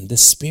again,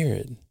 this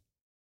spirit,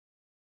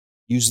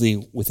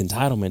 usually with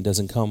entitlement,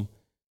 doesn't come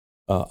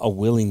a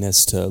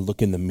willingness to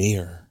look in the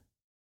mirror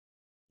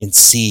and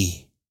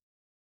see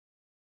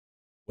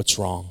what's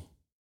wrong.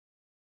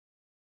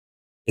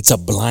 It's a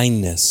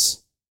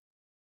blindness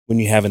when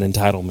you have an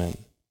entitlement.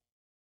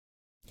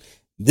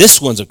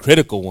 This one's a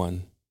critical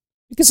one.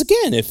 Because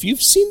again, if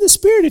you've seen the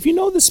spirit, if you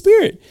know the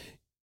spirit,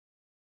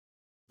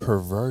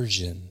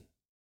 perversion.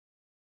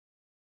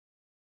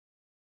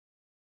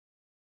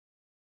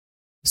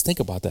 Let's think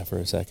about that for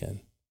a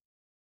second.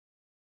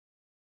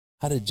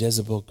 How did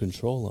Jezebel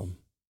control him?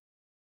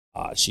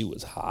 She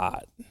was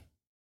hot.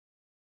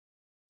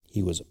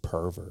 He was a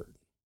pervert.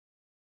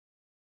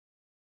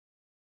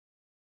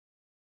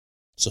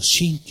 So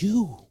she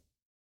knew.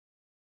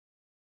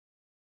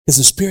 Because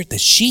the spirit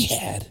that she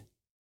had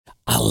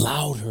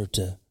allowed her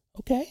to,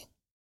 okay.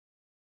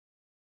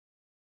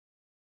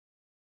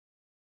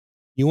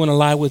 You want to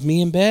lie with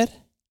me in bed?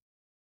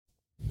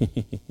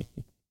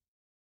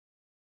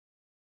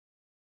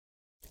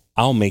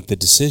 I'll make the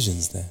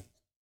decisions then.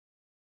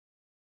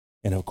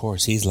 And of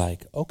course, he's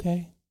like,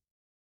 okay,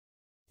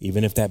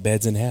 even if that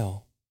bed's in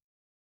hell.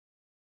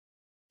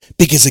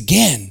 Because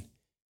again,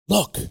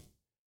 look,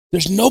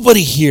 there's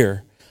nobody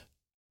here,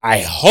 I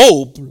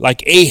hope,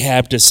 like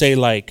Ahab to say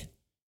like,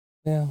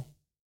 yeah,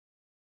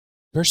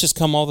 curses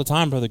come all the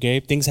time, Brother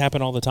Gabe. Things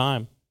happen all the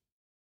time.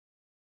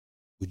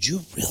 Would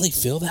you really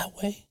feel that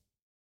way?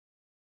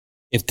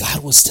 If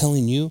God was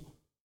telling you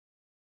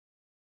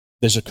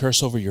there's a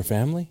curse over your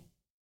family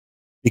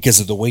because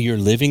of the way you're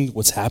living,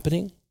 what's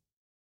happening?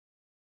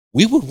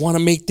 We would want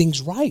to make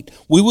things right.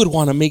 We would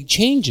want to make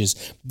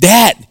changes.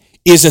 That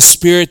is a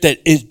spirit that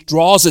it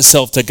draws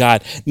itself to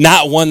God,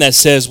 not one that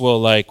says, well,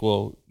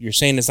 you're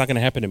saying it's not going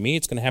to happen to me,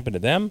 it's going to happen to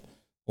them.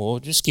 Well,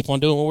 just keep on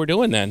doing what we're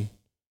doing then.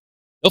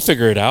 They'll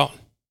figure it out.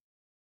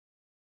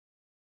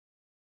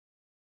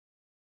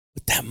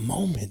 But that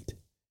moment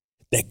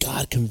that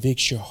God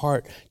convicts your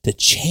heart to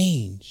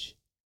change,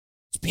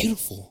 it's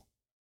beautiful.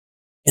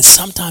 And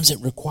sometimes it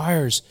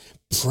requires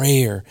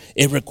prayer.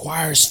 It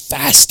requires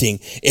fasting.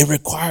 It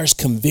requires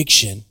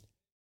conviction.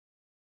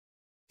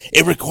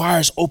 It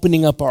requires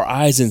opening up our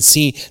eyes and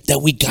seeing that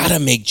we gotta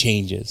make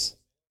changes.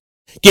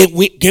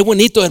 Qué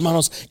bonito,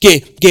 hermanos,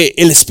 que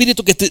el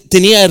espíritu que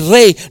tenía el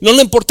rey no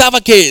le importaba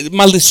que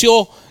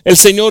maldició el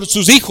Señor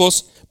sus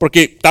hijos,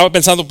 porque estaba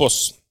pensando,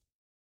 pues,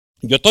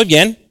 yo estoy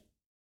bien,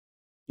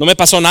 no me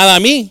pasó nada a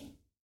mí.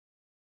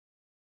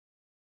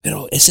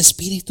 Pero ese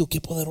espíritu,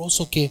 qué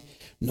poderoso, que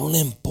no le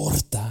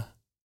importa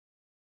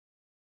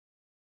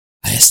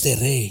a este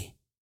rey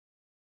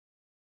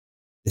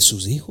de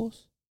sus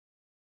hijos.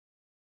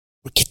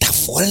 Porque está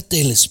fuerte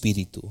el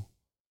espíritu.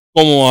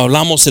 Como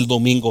hablamos el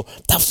domingo,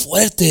 está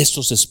fuerte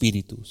estos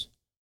espíritus.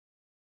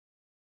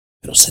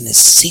 Pero se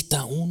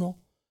necesita uno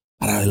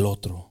para el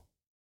otro.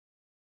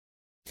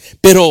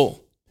 Pero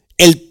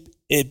el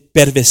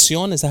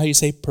perversión, is that how you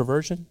say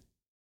perversion?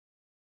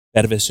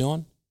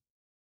 Perversión.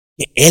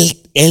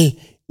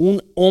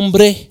 Un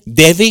hombre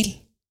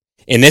débil,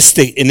 en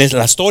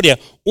la historia,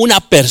 una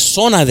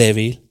persona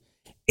débil,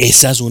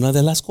 esa es una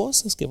de las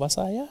cosas que vas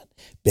a hallar.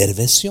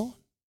 Perversión.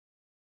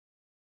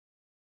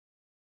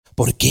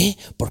 ¿Por qué?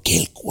 Porque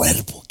el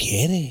cuerpo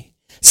quiere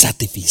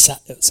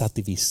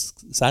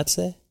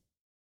satisfacerse.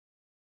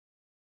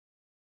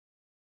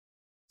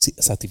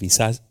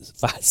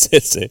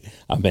 Satisfacerse.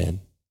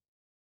 Amén.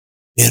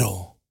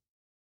 Pero,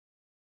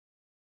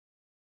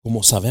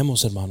 como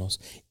sabemos, hermanos,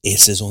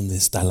 ese es donde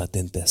está la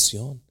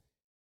tentación.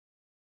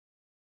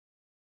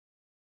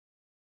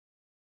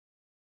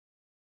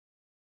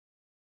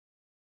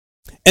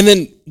 And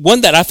then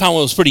one that I found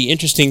was pretty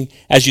interesting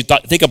as you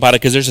think about it,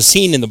 because there's a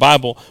scene in the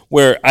Bible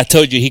where I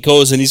told you he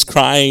goes and he's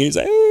crying. He's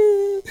like,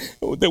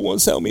 they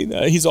won't sell me.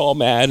 He's all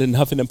mad and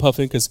huffing and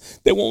puffing because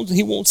he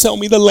won't sell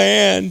me the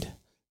land.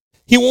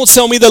 He won't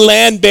sell me the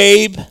land,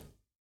 babe.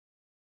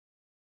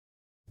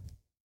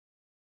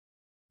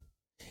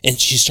 And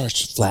she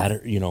starts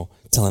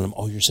telling him,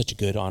 oh, you're such a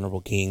good,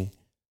 honorable king.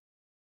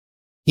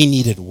 He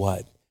needed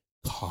what?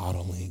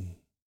 Coddling.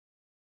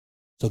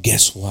 So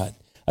guess what?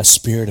 A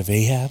spirit of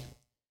Ahab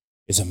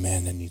is a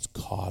man that needs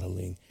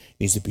coddling,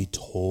 needs to be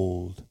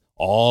told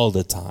all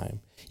the time,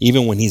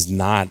 even when he's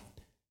not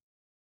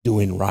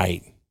doing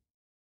right.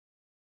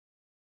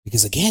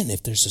 Because again,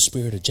 if there's a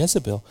spirit of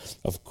Jezebel,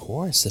 of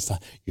course, if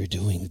you're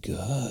doing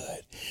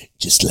good,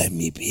 just let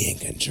me be in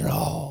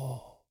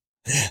control.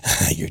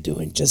 You're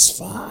doing just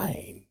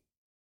fine.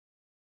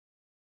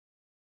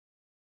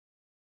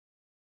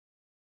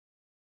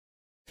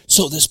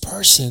 So this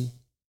person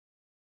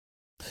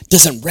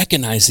doesn't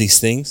recognize these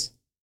things.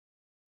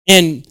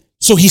 And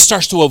so he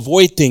starts to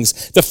avoid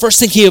things. The first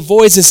thing he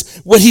avoids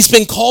is what he's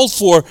been called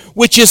for,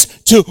 which is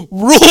to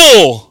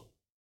rule,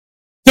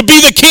 to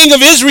be the king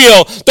of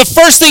Israel. The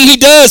first thing he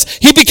does,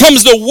 he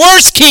becomes the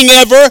worst king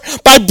ever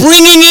by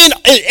bringing in,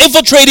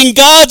 infiltrating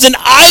gods and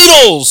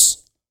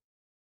idols.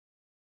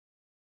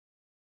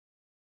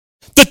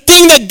 The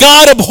thing that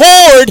God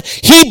abhorred,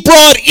 he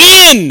brought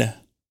in.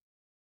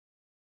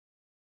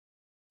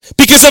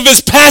 Because of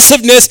his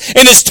passiveness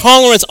and his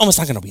tolerance. Oh, it's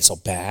not going to be so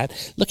bad.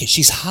 Look,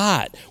 she's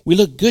hot. We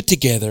look good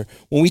together.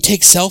 When we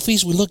take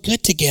selfies, we look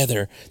good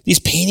together. These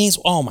paintings,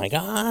 oh my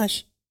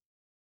gosh.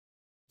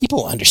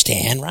 People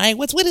understand, right?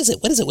 What is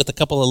it? What is it with a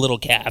couple of little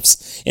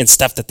calves and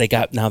stuff that they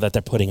got now that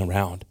they're putting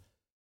around?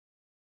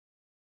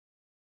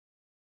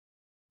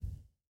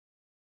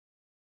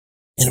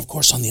 And of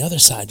course, on the other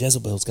side,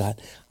 Jezebel's got,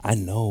 I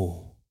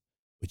know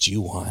what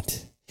you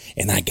want,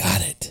 and I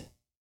got it.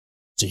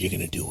 So you're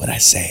going to do what I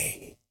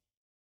say.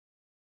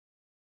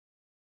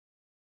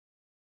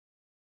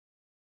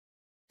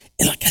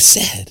 And like I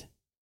said,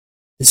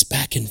 this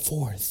back and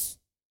forth,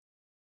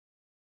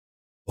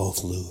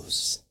 both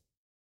lose.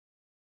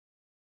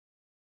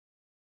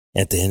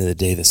 At the end of the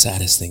day, the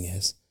saddest thing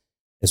is,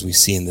 as we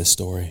see in this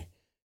story,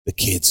 the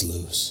kids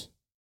lose.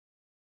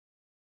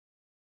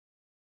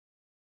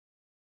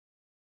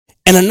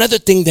 And another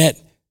thing that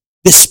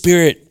this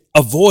spirit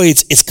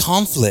avoids is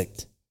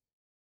conflict.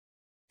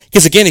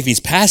 Because again, if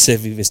he's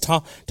passive, if he's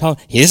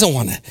he doesn't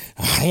want to,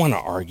 I don't want to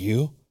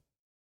argue.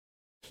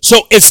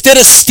 So instead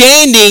of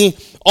standing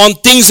on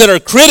things that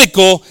are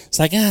critical, it's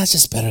like, it's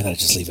just better that I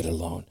just leave it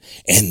alone.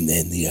 And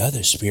then the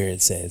other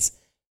spirit says,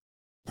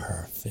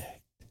 perfect.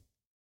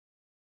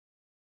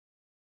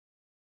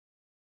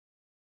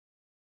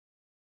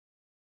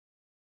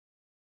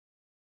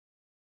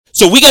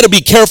 So we got to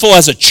be careful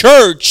as a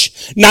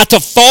church not to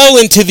fall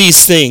into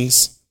these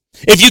things.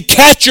 If you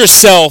catch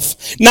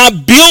yourself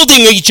not building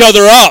each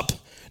other up,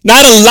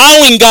 not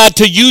allowing God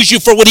to use you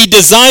for what he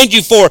designed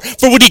you for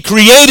what he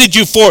created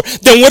you for,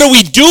 then what are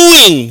we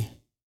doing?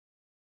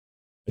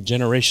 A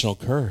generational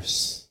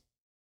curse.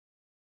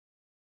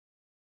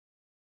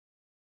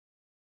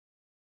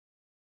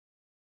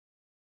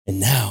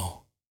 And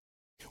now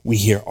we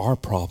hear our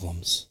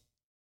problems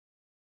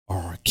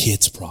are our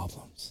kids'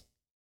 problems.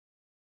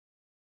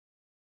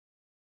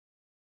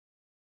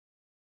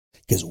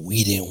 Because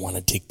we didn't want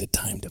to take the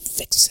time to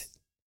fix it.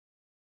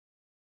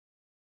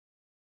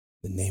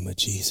 The name of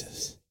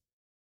Jesus.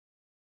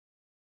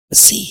 But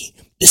see,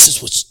 this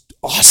is what's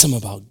awesome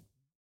about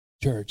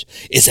church,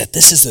 is that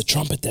this is the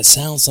trumpet that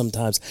sounds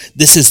sometimes.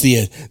 This is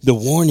the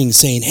warning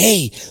saying,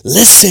 hey,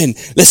 listen,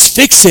 let's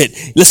fix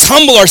it. Let's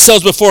humble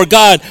ourselves before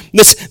God.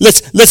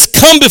 Let's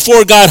come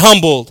before God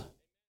humbled.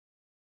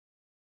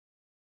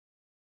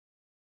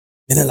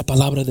 Mira la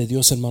palabra de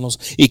Dios, hermanos,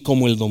 y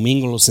como el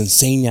domingo nos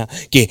enseña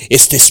que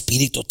este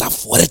espíritu está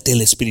fuerte,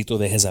 el espíritu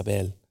de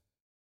Jezabel.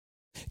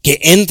 Que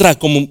entra,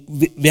 como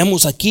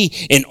veamos aquí,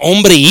 en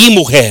hombre y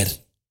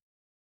mujer.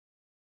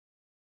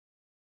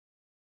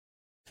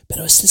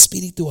 Pero este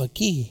espíritu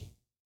aquí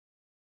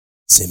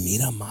se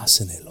mira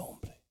más en el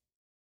hombre.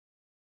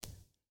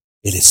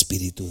 El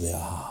espíritu de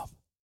Ahab.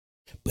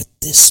 But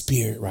this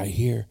spirit right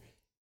here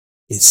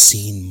is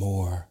seen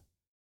more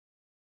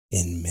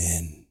in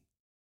men.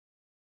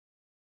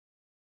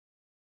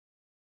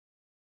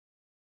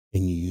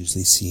 And you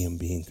usually see him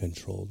being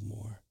controlled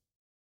more.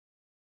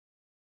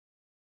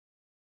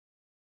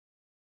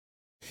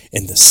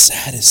 And the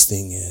saddest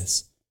thing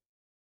is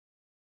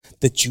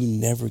that you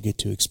never get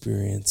to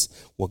experience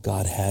what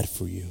God had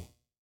for you.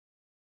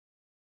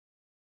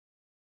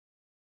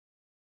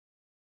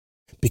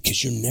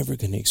 Because you're never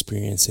going to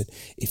experience it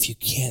if you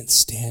can't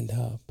stand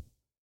up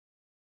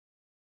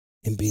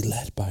and be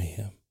led by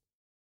him.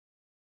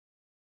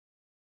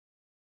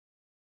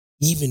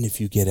 Even if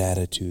you get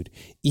attitude,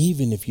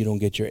 even if you don't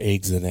get your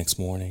eggs the next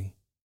morning.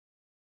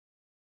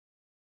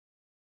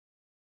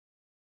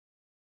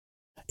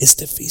 Es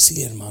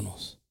difícil,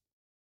 hermanos.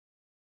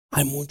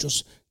 Hay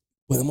muchos,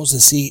 podemos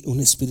decir, un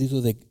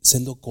espíritu de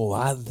siendo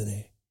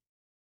cobarde.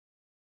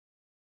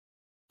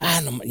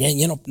 No,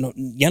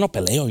 ya no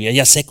peleo,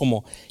 ya sé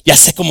cómo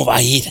va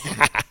a ir.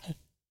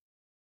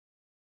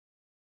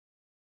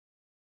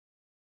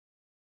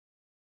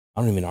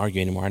 I don't even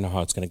argue anymore. I know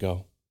how it's going to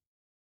go.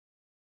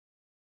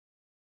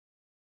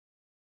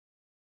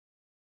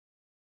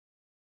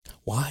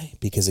 Why?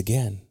 Because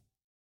again,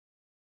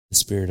 the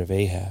spirit of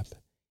Ahab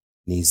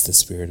needs the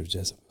spirit of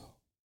Jezebel.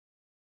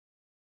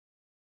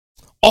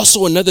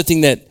 Also, another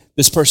thing that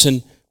this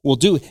person will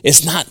do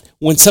is not,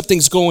 when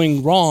something's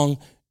going wrong,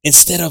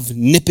 instead of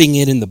nipping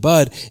it in the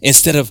bud,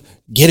 instead of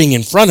getting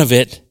in front of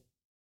it,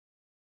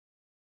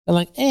 they're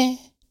like, we'll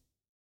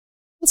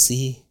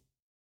see.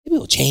 Maybe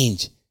it'll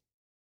change.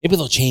 Maybe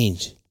they'll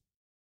change.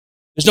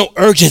 There's no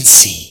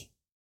urgency.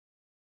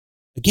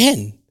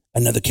 Again,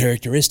 another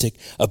characteristic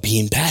of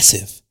being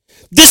passive.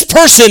 This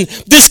person,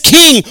 this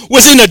king,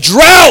 was in a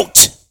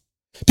drought.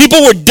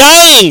 People were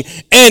dying,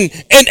 and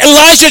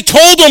Elijah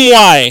told them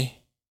why.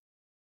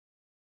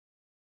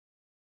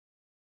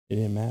 It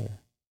didn't matter.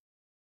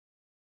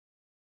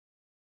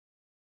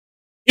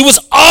 It was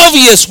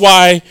obvious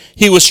why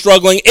he was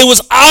struggling. It was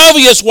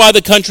obvious why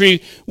the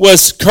country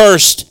was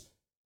cursed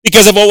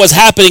because of what was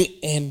happening.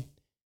 And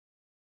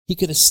he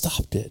could have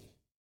stopped it,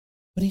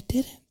 but he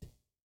didn't.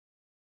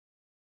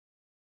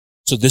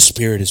 So this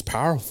spirit is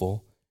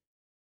powerful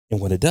in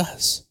what it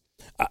does.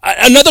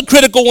 Another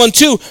critical one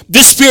too,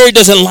 this spirit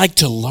doesn't like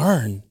to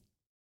learn.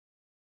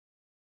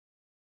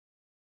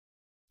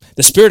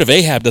 The spirit of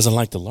Ahab doesn't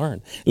like to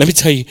learn. Let me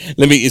tell you,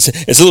 it's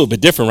a little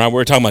bit different, right?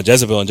 We're talking about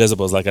Jezebel, and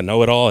Jezebel's like a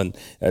know-it-all, and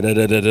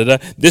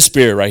this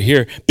spirit right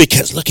here,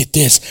 because look at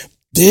this.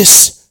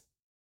 This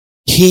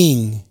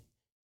king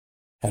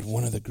had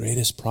one of the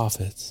greatest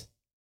prophets,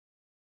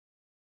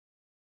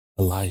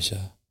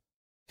 Elijah.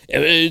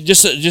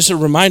 Just a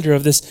reminder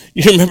of this.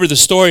 You remember the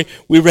story?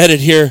 We read it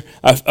here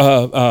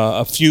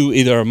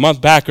either a month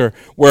back or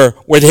where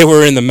they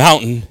were in the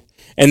mountain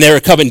and they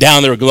were coming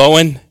down, they were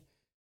glowing.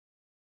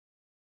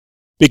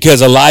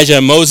 Because Elijah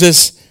and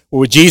Moses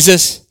were with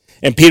Jesus,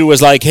 and Peter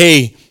was like,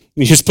 hey,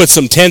 we just put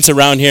some tents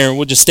around here and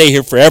we'll just stay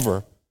here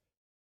forever.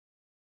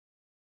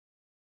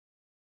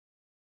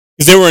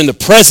 Because they were in the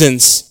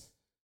presence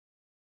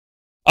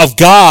of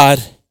God,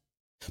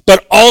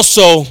 but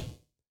also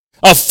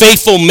of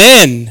faithful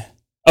men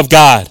of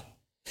God.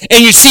 And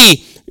you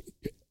see,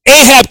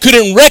 Ahab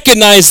couldn't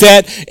recognize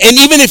that, and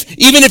even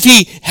if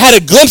he had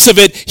a glimpse of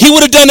it, he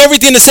would have done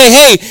everything to say,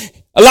 hey,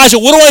 Elijah,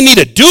 what do I need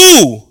to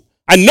do?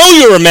 I know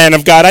you're a man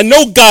of God. I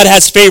know God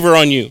has favor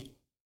on you.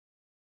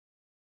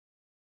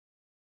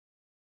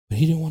 But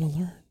he didn't want to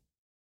learn.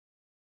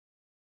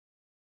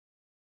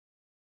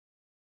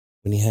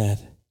 When he had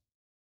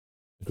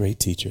a great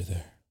teacher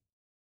there.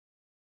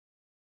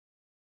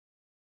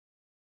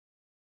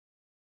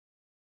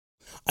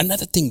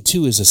 Another thing,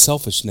 too, is a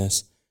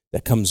selfishness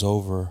that comes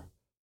over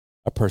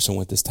a person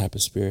with this type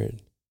of spirit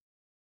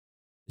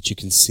that you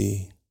can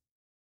see.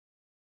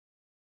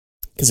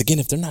 Because, again,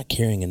 if they're not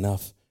caring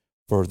enough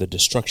for the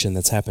destruction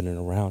that's happening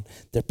around,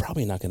 they're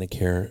probably not going to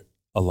care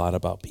a lot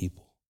about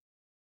people.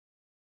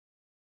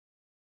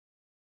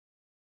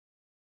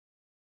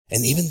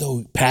 And even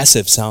though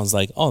passive sounds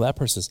like, oh, that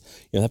person's,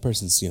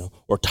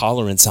 or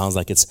tolerant sounds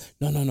like it's,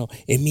 no.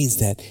 It means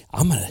that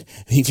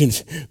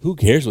who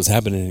cares what's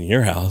happening in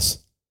your house?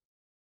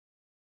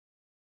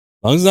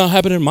 As long as it's not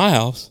happening in my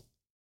house.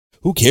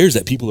 Who cares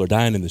that people are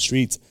dying in the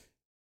streets?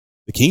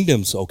 The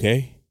kingdom's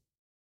okay.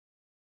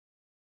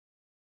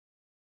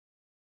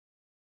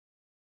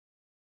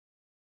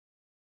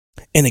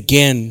 And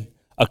again,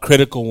 a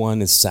critical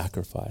one is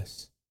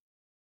sacrifice.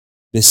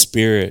 This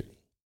spirit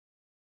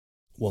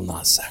will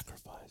not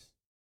sacrifice,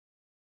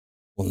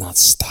 will not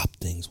stop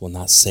things, will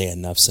not say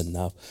enough's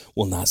enough,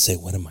 will not say,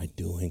 what am I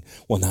doing?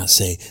 Will not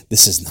say,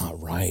 this is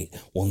not right,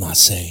 will not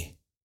say.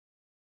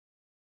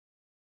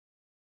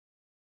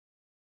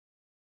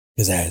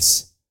 Because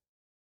as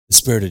the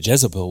spirit of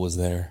Jezebel was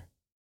there,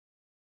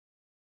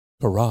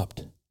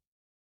 corrupt,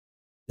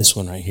 this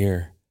one right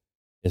here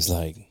is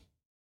like,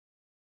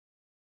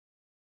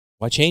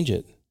 why change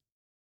it?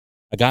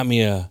 I got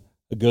me a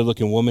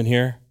good-looking woman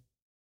here.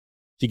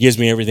 She gives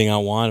me everything I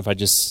want if I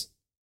just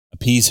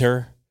appease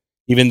her.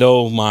 Even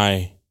though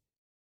my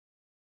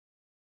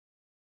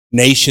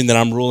nation that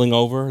I'm ruling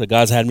over, that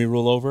God's had me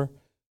rule over,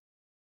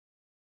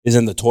 is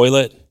in the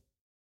toilet.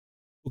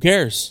 Who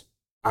cares?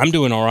 I'm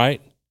doing all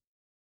right.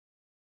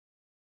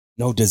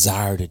 No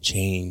desire to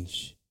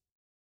change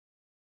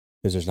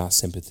because there's not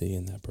sympathy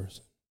in that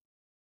person.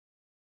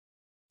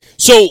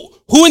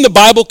 So who in the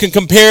Bible can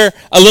compare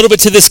a little bit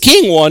to this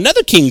king? Well,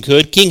 another king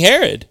could, King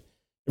Herod.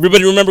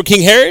 Everybody remember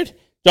King Herod?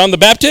 John the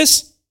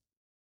Baptist?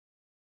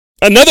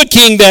 Another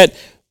king that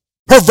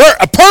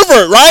a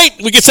pervert, right?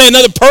 We could say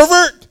another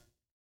pervert.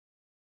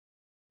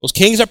 Those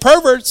kings are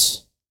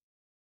perverts.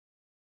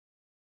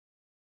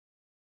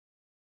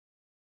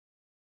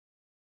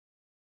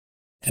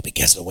 And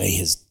because of the way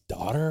his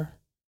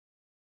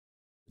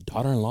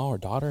daughter-in-law or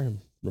daughter,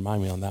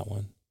 remind me on that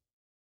one,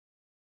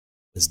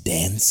 was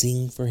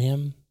dancing for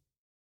him.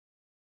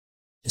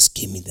 Just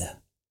give me the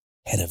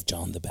head of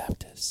John the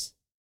Baptist.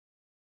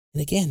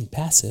 And again,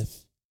 passive.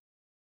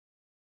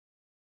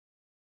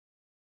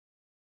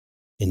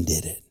 And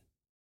did it.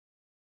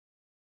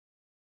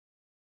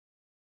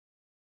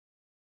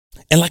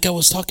 And like I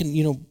was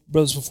talking,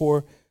 brothers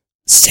before,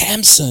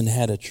 Samson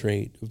had a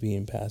trait of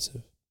being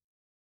passive.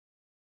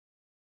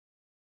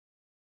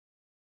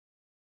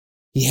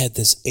 He had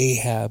this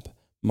Ahab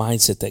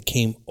mindset that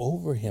came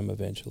over him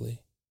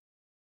eventually.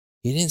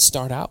 He didn't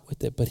start out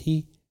with it, but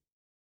he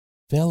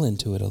fell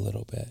into it a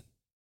little bit.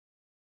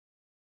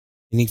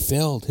 And he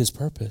failed his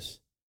purpose,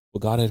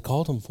 what God had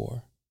called him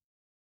for.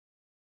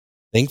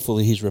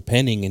 Thankfully, he's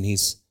repenting,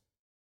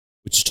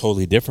 which is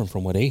totally different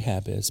from what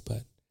Ahab is,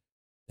 but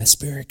that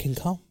spirit can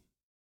come.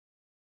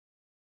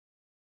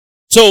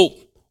 So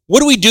What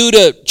do we do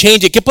to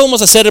change it? ¿Qué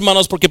podemos hacer,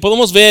 hermanos? Porque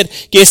podemos ver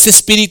que este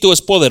espíritu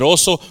es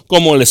poderoso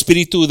como el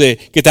espíritu de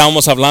que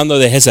estábamos hablando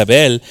de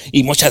Jezabel.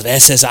 Y muchas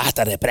veces,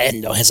 te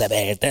reprendo,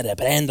 Jezabel, te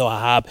reprendo,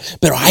 Ahab.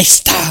 Pero ahí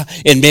está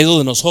en medio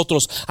de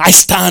nosotros. Ahí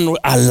está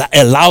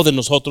al lado de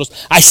nosotros.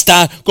 Ahí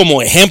está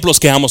como ejemplos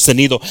que hemos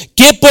tenido.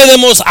 ¿Qué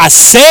podemos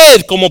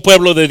hacer como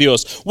pueblo de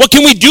Dios? What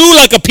can we do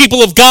like a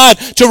people of God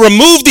to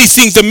remove these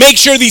things, to make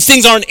sure these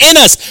things aren't in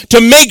us, to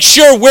make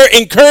sure we're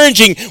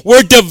encouraging,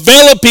 we're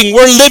developing,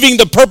 we're living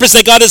the purpose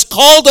that God has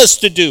called us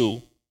to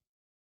do?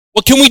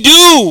 What can we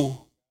do?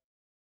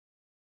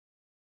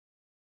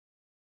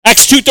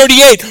 Acts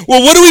 2:38.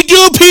 Well, what do we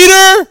do,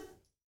 Peter?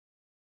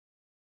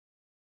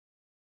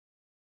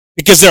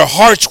 Because their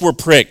hearts were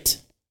pricked.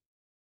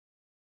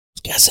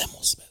 ¿Qué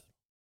hacemos?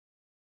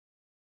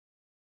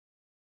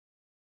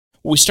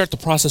 We start the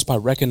process by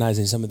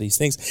recognizing some of these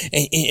things.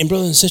 And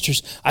brothers and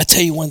sisters, I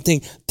tell you one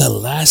thing. The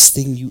last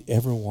thing you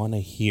ever want to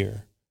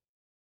hear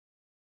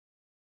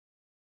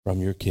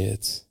from your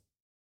kids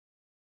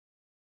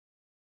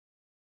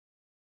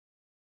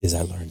is,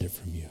 I learned it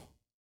from you.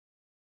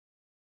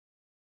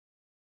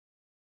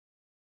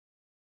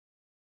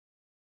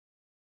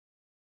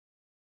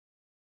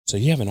 So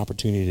you have an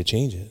opportunity to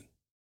change it.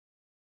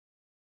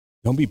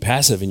 Don't be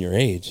passive in your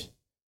age.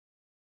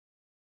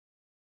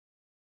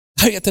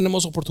 Ya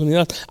tenemos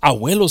oportunidad.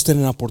 Abuelos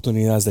tienen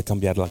oportunidades de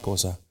cambiar la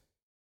cosa.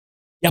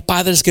 Ya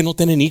padres que no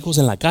tienen hijos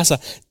en la casa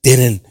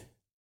tienen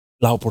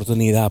la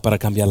oportunidad para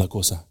cambiar la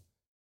cosa.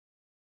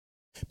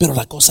 Pero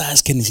la cosa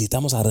es que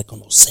necesitamos a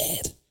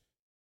reconocer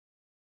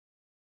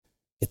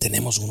que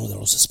tenemos uno de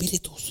los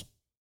espíritus.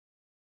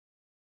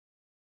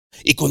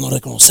 Y cuando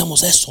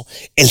reconocemos eso,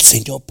 el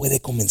Señor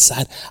puede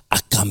comenzar a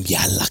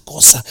cambiar la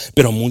cosa.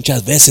 Pero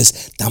muchas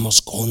veces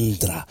estamos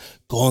contra.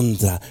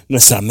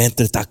 Nuestra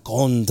mente está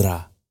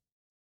contra.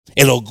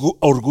 El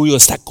orgullo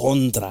está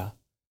contra.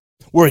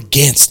 We're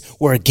against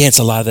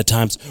a lot of the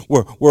times.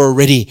 We're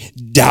already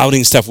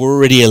doubting stuff. We're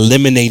already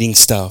eliminating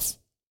stuff.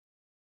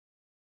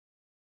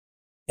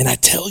 And I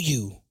tell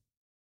you,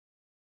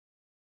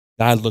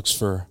 God looks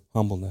for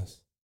humbleness.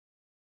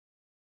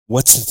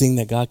 What's the thing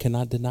that God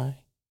cannot deny?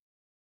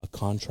 A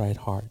contrite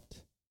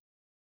heart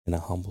and a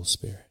humble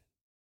spirit.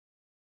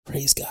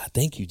 Praise God.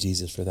 Thank you,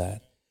 Jesus, for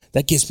that.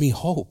 That gives me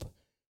hope.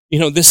 You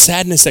know, this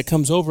sadness that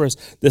comes over us,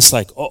 this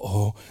like,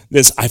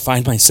 this, I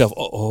find myself,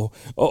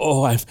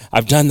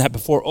 I've done that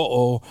before,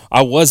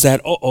 I was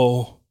that,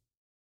 The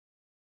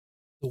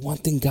one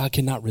thing God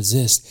cannot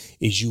resist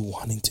is you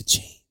wanting to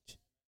change.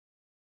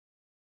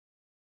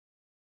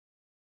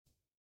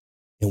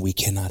 And we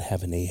cannot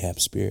have an Ahab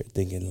spirit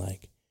thinking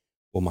like,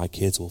 well, my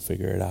kids will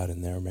figure it out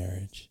in their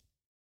marriage.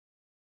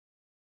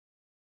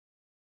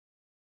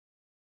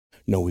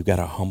 No, we've got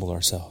to humble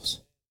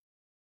ourselves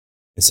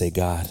and say,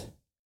 God,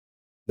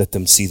 let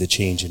them see the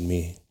change in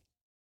me.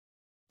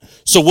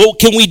 So what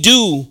can we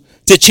do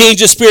to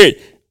change the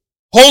spirit?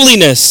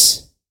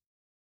 Holiness.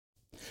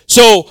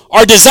 So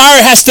our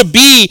desire has to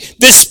be,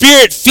 this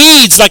spirit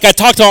feeds, like I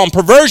talked about on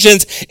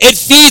perversions, it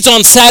feeds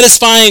on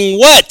satisfying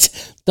what?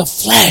 The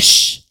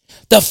flesh.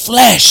 The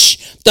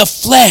flesh. The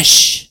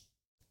flesh.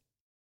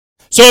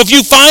 So if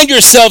you find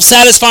yourself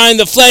satisfying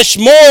the flesh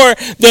more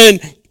than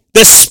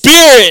the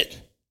spirit,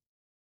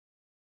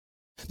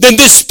 then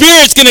this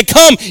spirit's going to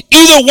come.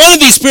 Either one of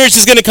these spirits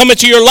is going to come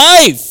into your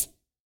life.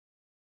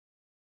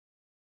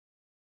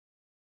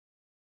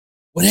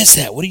 What is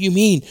that? What do you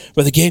mean,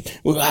 Brother Gabe?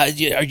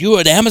 Are you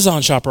an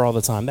Amazon shopper all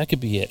the time? That could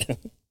be it. You're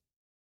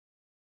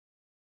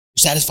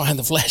satisfying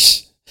the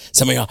flesh.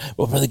 Some of y'all,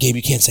 well, Brother Gabe,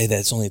 you can't say that.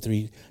 It's only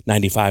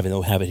 $3.95 and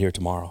they'll have it here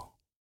tomorrow.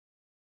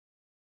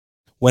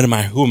 Who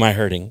am I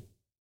hurting?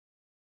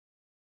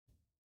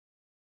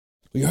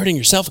 Well, you're hurting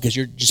yourself because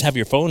you just have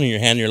your phone in your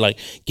hand and you're like,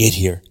 get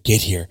here.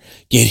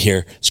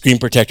 Screen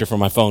protector for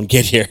my phone,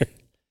 get here.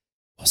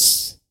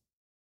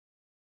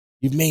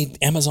 You've made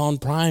Amazon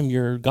Prime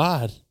your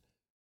God.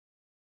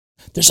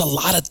 There's a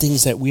lot of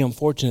things that we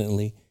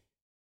unfortunately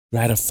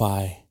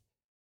gratify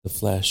the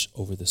flesh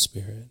over the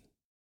spirit.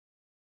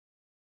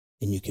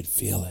 And you can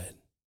feel it.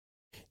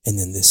 And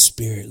then this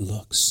spirit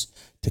looks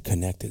to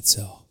connect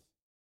itself.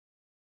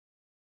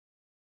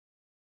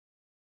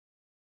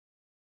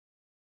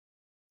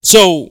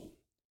 So,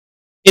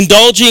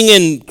 indulging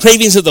in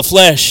cravings of the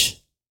flesh,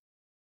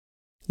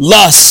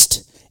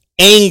 lust,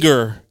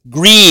 anger,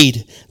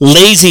 greed,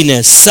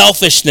 laziness,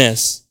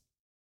 selfishness.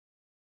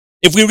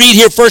 If we read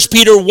here 1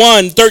 Peter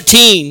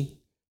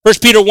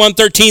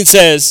 1:13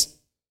 says,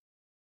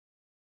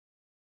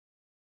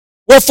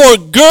 wherefore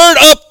gird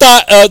up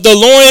the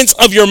loins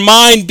of your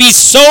mind, be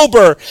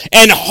sober,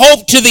 and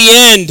hope to the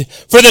end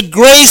for the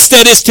grace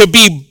that is to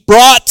be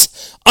brought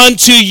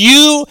unto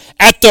you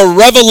at the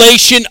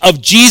revelation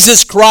of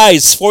Jesus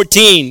Christ.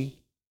 14.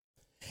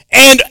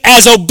 And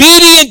as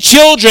obedient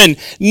children,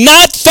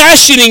 not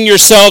fashioning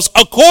yourselves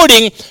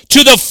according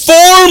to the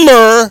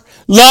former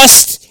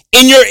lust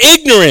in your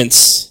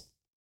ignorance,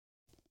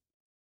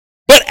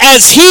 but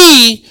as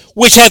he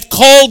which hath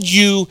called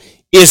you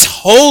is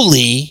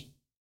holy,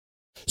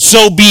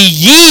 so be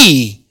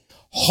ye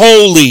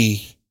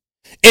holy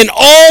in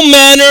all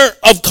manner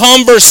of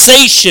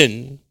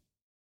conversation,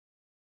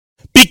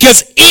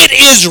 because it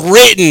is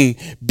written,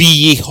 be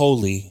ye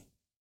holy,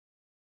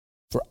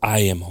 for I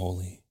am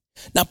holy.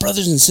 Now,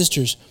 brothers and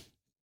sisters,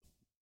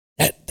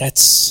 that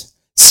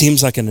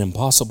seems like an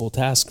impossible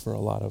task for a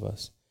lot of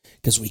us,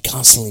 because we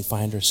constantly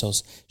find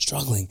ourselves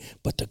struggling.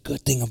 But the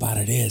good thing about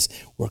it is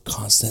we're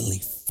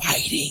constantly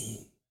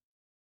fighting.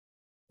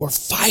 We're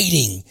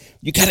fighting.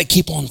 You got to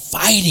keep on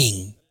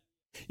fighting.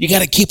 You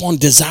got to keep on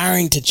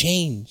desiring to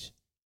change.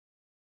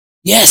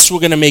 Yes, we're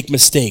going to make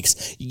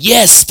mistakes.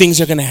 Yes, things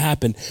are going to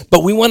happen.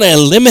 But we want to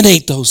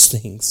eliminate those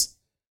things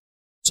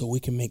so we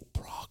can make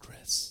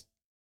progress,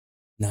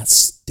 not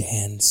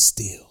stand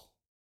still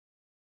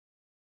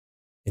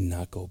and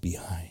not go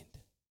behind,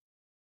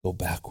 go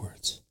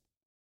backwards.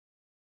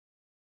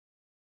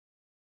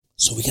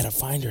 So we got to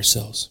find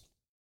ourselves,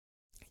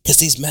 because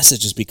these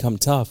messages become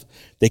tough.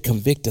 They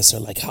convict us. They're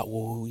like, how?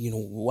 Well,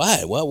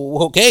 why?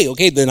 Well,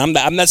 okay. Then I'm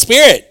that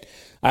spirit.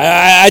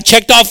 I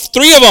checked off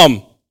 3 of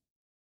them.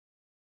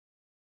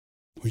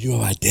 Where you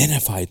have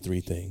identified 3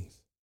 things.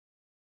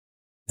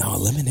 Now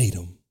eliminate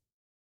them.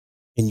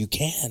 And you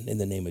can, in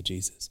the name of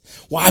Jesus.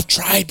 Well, I've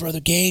tried, Brother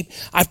Gabe.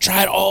 I've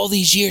tried all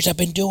these years. I've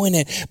been doing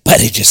it.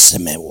 But it just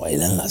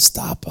wouldn't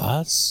stop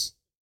us.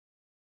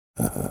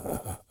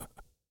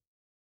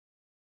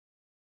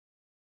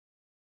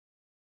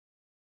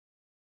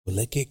 Well,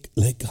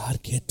 let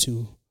God get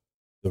to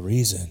the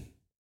reason.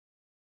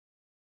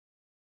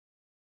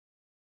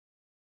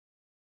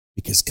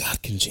 Because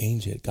God can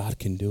change it. God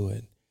can do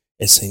it.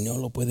 El Señor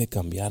lo puede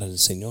cambiar. El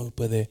Señor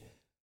puede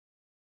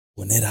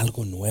poner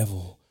algo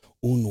nuevo.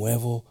 Un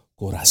nuevo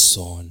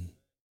corazón.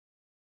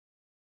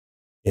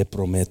 Él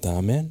prometa.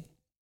 Amen.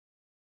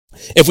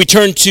 If we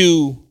turn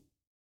to,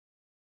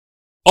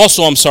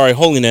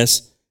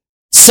 holiness,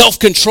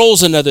 self-control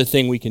is another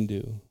thing we can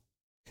do.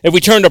 If we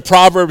turn to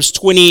Proverbs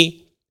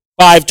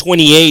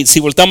 25:28, si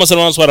voltamos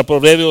hermanos para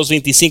Proverbios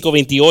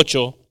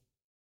 25:28,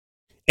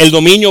 el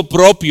dominio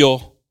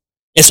propio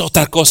es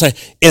otra cosa,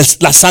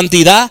 es la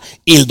santidad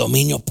y el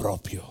dominio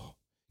propio.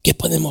 ¿Qué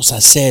podemos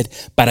hacer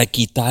para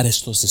quitar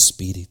estos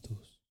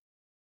espíritus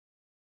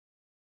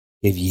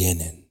que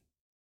vienen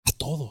a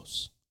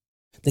todos?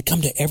 They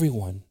come to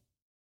everyone.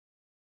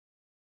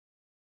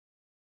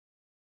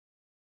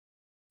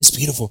 It's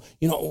beautiful.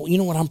 You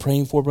know what I'm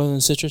praying for, brothers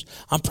and sisters?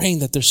 I'm praying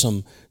that there's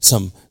some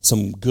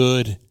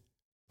good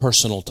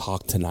personal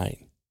talk tonight.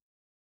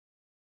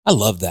 I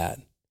love that.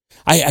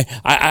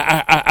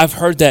 I've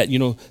heard that,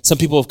 some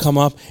people have come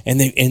up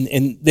and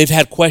they've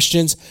had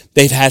questions.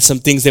 They've had some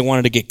things they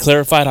wanted to get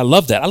clarified. I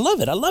love that. I love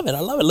it.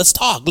 Let's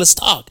talk.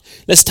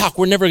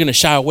 We're never going to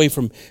shy away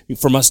from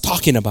us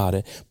talking about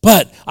it.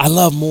 But I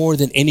love more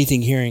than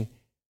anything hearing,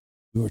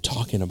 we were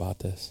talking about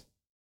this.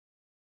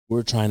 We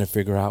were trying to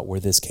figure out where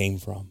this came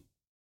from.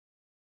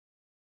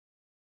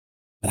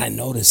 But I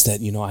noticed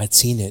that, I'd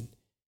seen it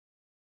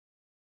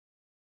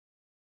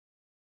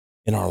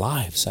in our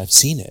lives. I've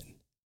seen it.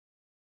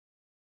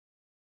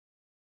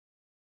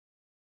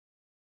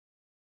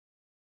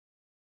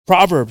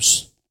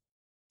 Proverbs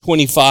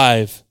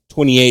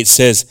 25:28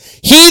 says,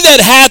 he that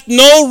hath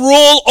no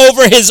rule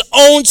over his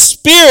own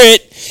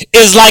spirit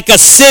is like a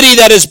city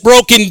that is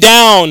broken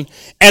down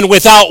and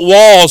without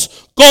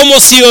walls, como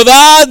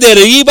ciudad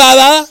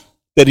derribada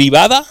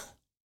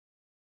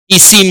y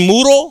sin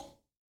muro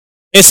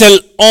es el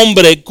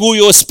hombre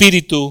cuyo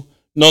espíritu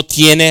no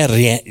tiene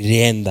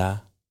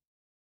rienda.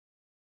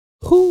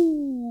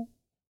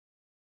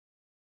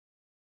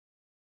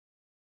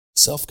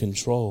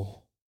 Self-control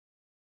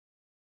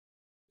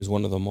is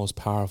one of the most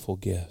powerful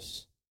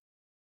gifts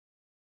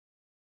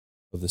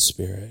of the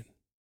Spirit.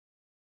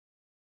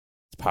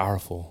 It's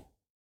powerful.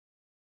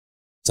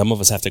 Some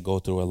of us have to go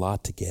through a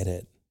lot to get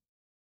it.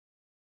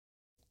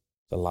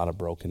 There's a lot of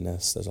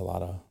brokenness. There's a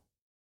lot of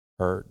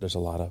hurt. There's a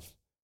lot of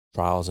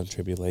trials and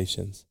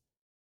tribulations.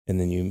 And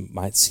then you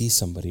might see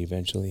somebody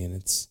eventually and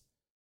it's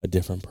a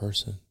different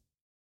person.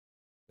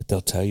 But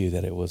they'll tell you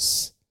that it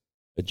was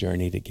a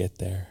journey to get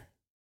there.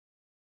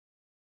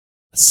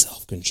 But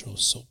self-control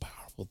is so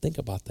powerful. Think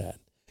about that.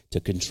 To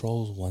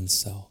control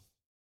oneself.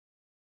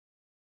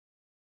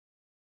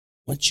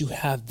 Once you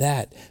have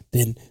that,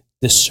 then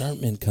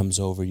discernment comes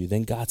over you.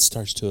 Then God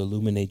starts to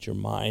illuminate your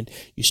mind.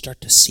 You start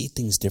to see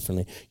things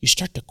differently. You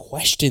start to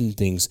question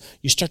things.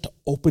 You start to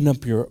open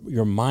up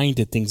your mind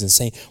to things and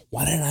say,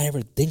 why didn't I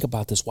ever think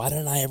about this? Why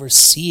didn't I ever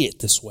see it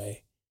this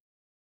way?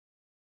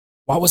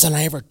 Why wasn't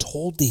I ever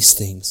told these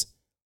things?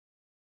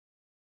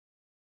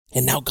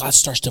 And now God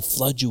starts to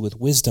flood you with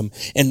wisdom.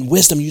 And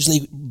wisdom,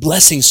 usually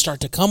blessings start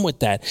to come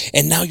with that.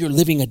 And now you're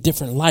living a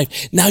different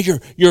life. Now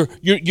you're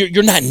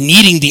not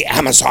needing the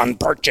Amazon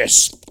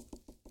purchase.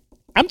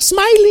 I'm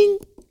smiling.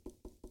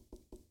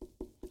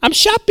 I'm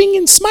shopping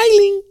and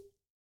smiling.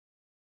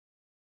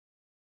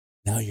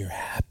 Now you're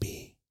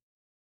happy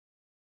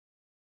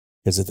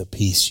because of the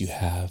peace you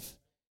have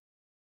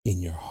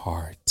in your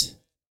heart.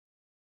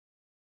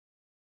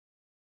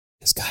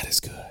 Because God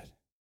is good.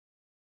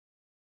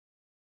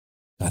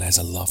 God has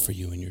a love for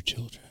you and your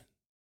children.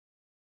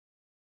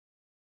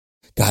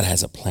 God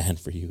has a plan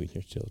for you and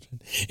your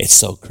children. It's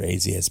so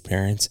crazy. As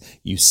parents,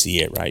 you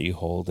see it, right? You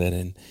hold it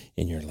and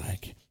you're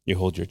like, you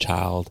hold your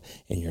child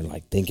and you're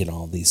like thinking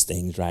all these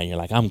things, right? And you're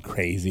like, I'm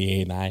crazy,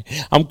 ain't I?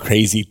 I'm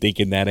crazy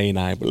thinking that, ain't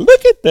I? But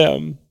look at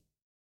them.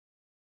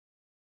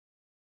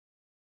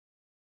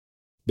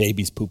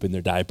 Babies pooping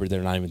their diaper.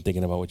 They're not even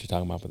thinking about what you're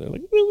talking about, but they're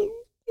like,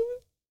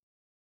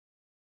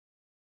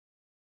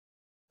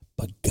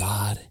 but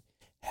God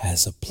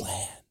has a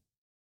plan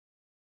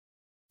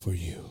for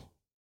you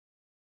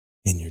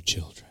and your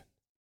children.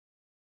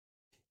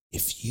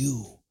 If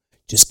you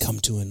just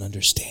come to an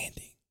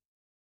understanding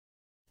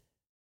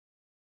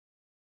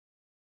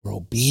where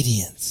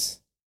obedience,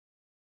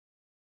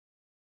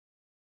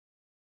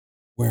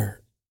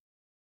 where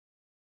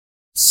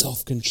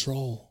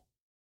self-control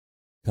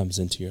comes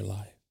into your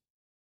life.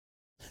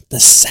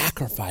 The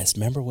sacrifice,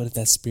 remember what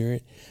that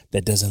spirit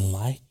that doesn't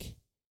like?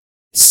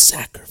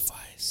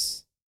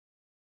 Sacrifice.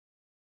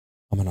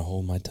 I'm going to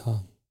hold my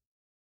tongue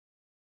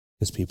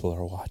because people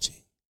are watching.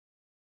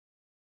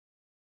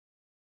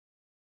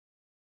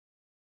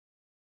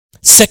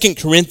 2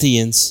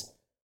 Corinthians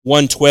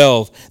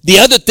 1:12. The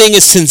other thing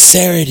is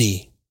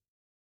sincerity.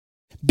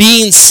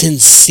 Being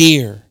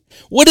sincere.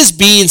 What is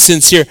being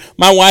sincere?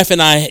 My wife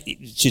and I,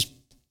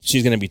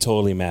 she's going to be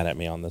totally mad at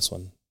me on this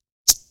one.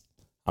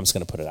 I'm just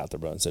going to put it out there,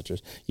 brothers and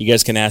sisters. You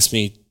guys can ask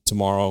me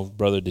tomorrow,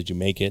 brother, did you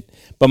make it?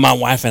 But my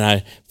wife and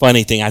I,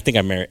 funny thing, I think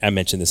I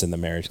mentioned this in the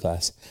marriage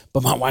class.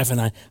 But my wife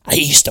and I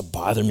used to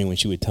bother me when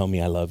she would tell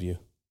me I love you.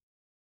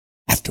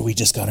 After we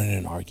just got in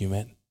an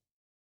argument.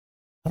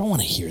 I don't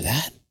want to hear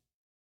that.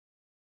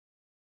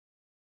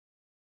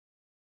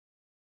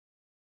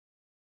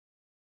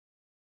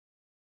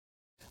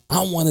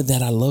 I wanted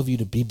that I love you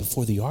to be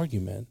before the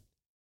argument.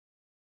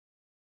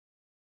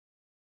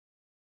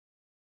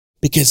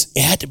 Because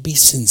it had to be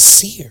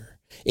sincere.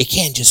 It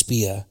can't just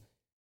be a,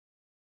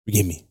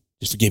 forgive me,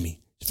 just forgive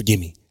me, just forgive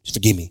me, just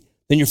forgive me.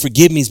 Then your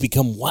forgive me's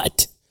become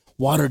what?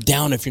 Watered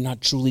down if you're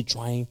not truly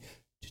trying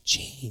to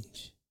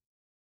change.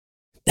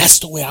 That's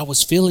the way I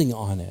was feeling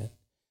on it.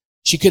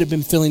 She could have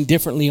been feeling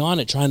differently on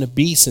it, trying to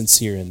be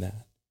sincere in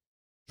that.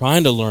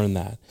 Trying to learn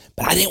that.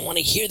 But I didn't want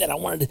to hear that. I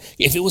wanted to,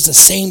 if it was the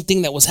same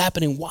thing that was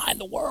happening, why in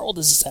the world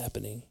is this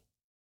happening?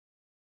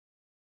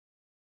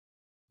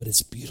 But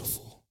it's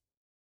beautiful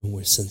when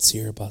we're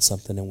sincere about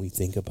something and we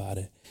think about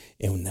it.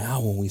 And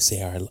now when we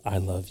say our I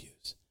love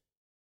yous,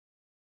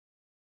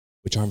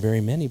 which aren't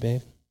very many,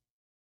 babe.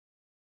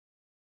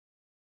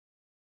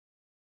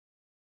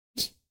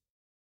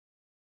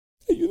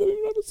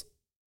 Because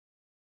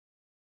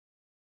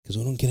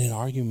we don't get in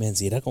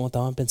arguments. ¿Era cómo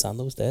estaban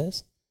pensando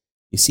ustedes?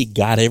 You see,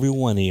 God, every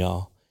one of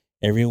y'all.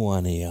 Every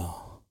one of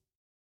y'all.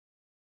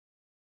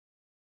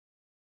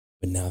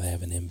 But now they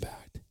have an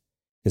impact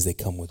because they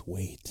come with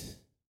weight.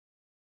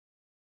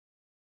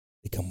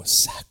 They come with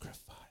sacrifice.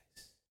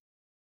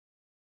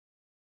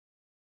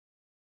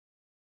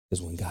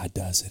 Because when God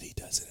does it, he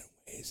does it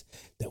in ways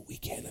that we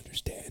can't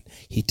understand.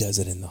 He does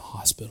it in the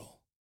hospital.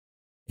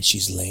 And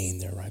she's laying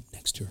there right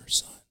next to her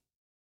son.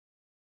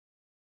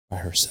 By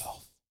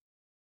herself.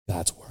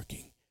 God's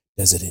working.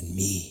 Does it in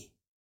me.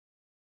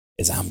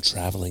 As I'm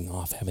traveling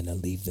off, having to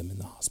leave them in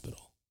the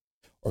hospital.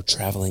 Or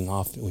traveling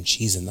off when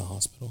she's in the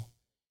hospital.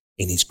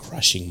 And he's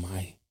crushing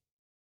my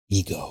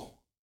ego.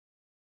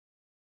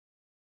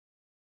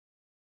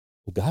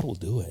 Well, God will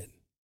do it.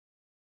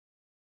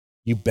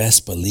 You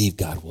best believe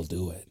God will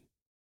do it.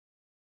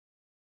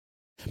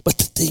 But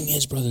the thing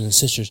is, brothers and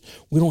sisters,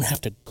 we don't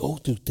have to go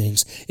through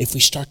things if we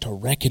start to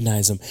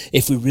recognize them,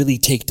 if we really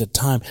take the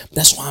time.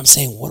 That's why I'm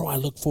saying, what do I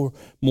look for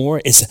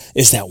more?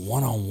 Is that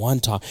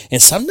one-on-one talk.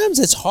 And sometimes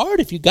it's hard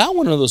if you got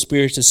one of those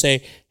spirits to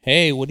say,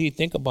 hey, what do you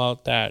think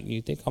about that?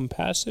 You think I'm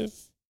passive?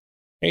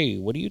 Hey,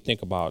 what do you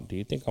think about? Do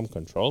you think I'm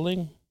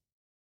controlling?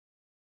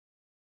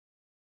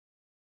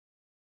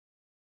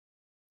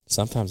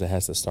 Sometimes it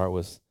has to start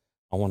with,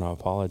 I want to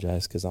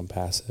apologize because I'm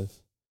passive.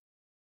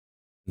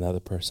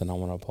 Another person, I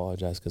want to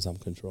apologize because I'm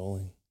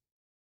controlling.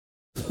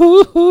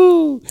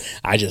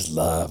 I just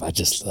love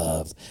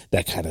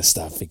that kind of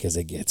stuff because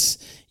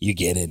you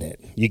get in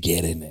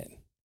it.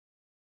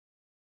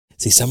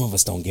 See, some of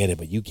us don't get it,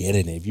 but you get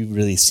in it. If you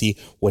really see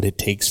what it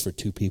takes for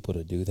two people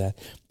to do that,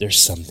 there's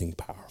something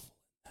powerful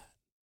in that.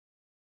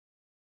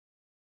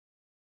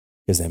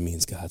 Because that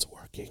means God's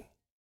working.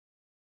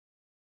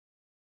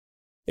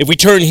 If we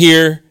turn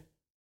here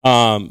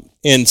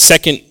in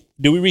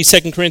do we read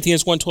 2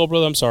 Corinthians 1:12,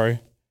 brother? I'm sorry.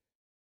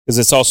 Because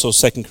it's also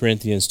 2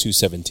 Corinthians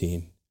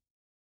 2:17.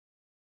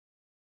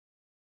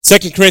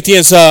 2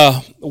 Corinthians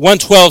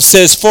 1:12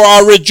 says, for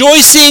our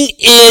rejoicing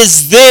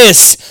is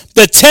this,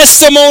 the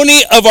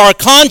testimony of our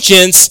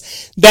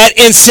conscience, that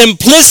in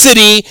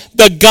simplicity,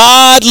 the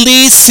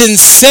godly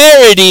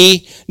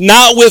sincerity,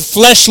 not with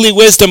fleshly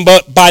wisdom,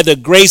 but by the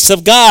grace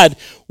of God,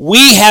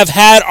 we have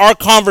had our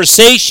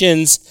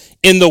conversations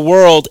in the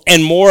world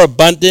and more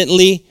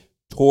abundantly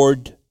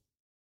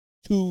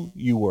to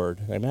you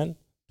word. Amen?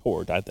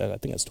 Toward, I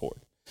think it's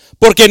toward.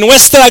 Porque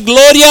nuestra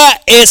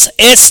gloria es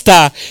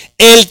esta,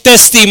 el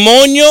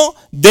testimonio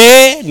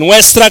de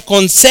nuestra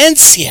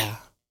conciencia.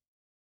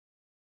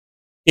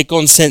 que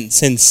con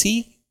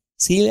sencillez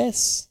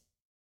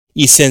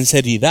y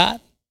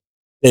sinceridad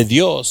de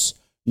Dios,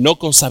 no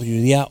con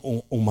sabiduría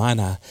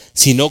humana,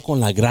 sino con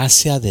la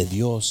gracia de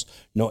Dios,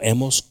 nos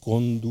hemos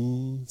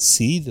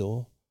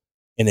conducido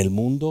en el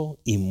mundo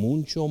y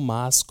mucho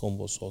más con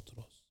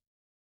vosotros.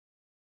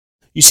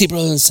 You see,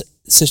 brothers and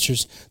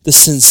sisters, the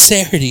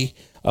sincerity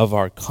of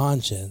our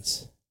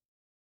conscience.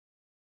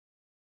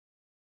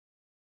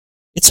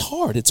 It's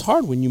hard. It's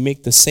hard when you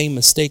make the same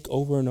mistake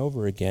over and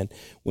over again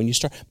when you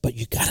start. But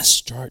you got to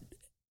start.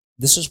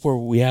 This is where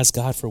we ask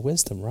God for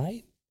wisdom,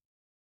 right?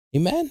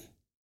 Amen?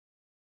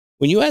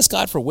 When you ask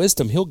God for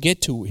wisdom,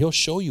 He'll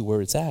show you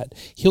where it's at.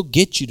 He'll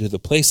get you to the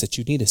place that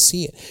you need to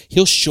see it.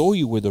 He'll show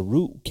you where the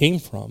root came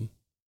from.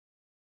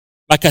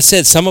 Like I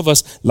said, some of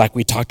us, like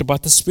we talked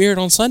about the Spirit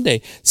on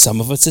Sunday, some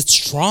of us it's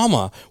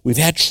trauma. We've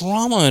had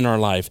trauma in our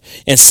life.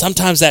 And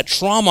sometimes that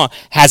trauma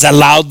has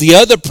allowed the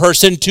other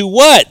person to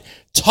what?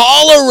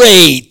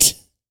 Tolerate.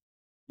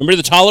 Remember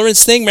the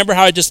tolerance thing? Remember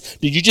how did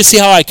you just see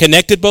how I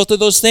connected both of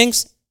those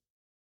things?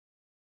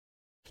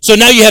 So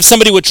now you have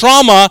somebody with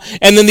trauma,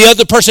 and then the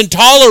other person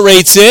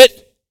tolerates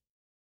it,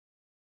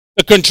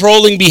 the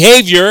controlling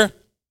behavior,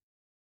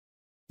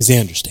 because they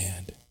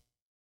understand.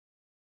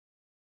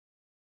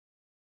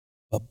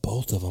 But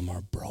both of them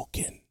are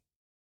broken.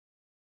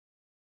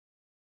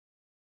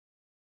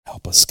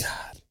 Help us,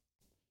 God.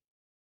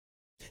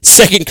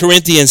 2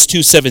 Corinthians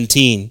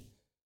 2:17.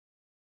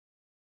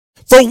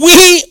 For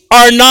we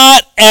are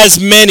not as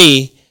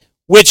many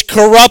which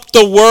corrupt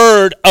the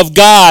word of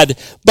God,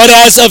 but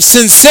as of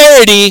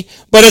sincerity,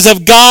 but as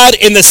of God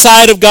in the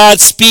sight of God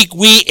speak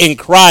we in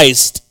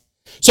Christ.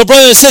 So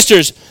brothers and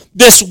sisters,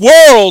 this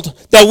world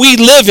that we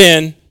live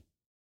in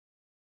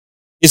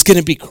is going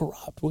to be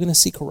corrupt. We're going to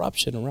see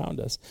corruption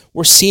around us.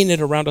 We're seeing it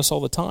around us all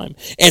the time.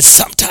 And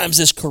sometimes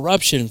this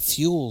corruption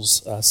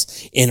fuels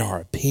us in our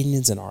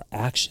opinions and our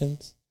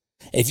actions.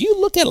 If you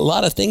look at a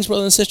lot of things,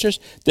 brothers and sisters,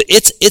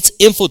 it's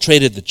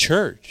infiltrated the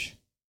church.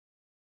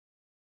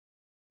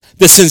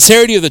 The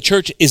sincerity of the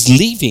church is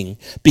leaving.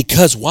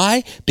 Because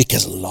why?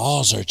 Because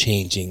laws are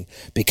changing.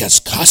 Because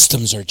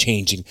customs are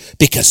changing.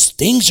 Because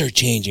things are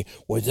changing.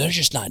 Where they're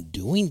just not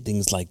doing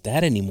things like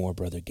that anymore,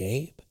 Brother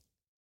Gabe.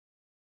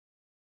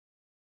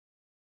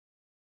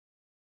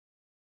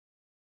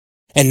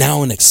 And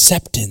now an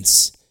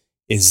acceptance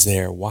is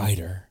there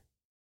wider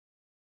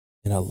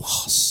and a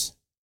loss.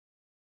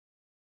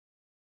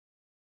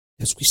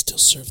 Because we still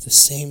serve the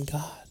same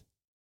God.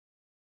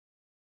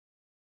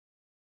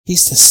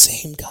 He's the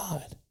same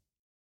God.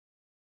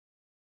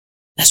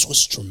 That's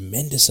what's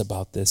tremendous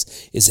about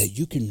this, is that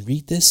you can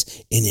read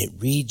this and it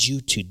reads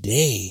you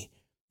today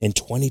in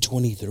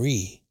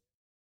 2023.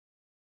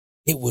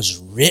 It was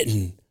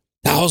written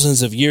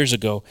thousands of years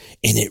ago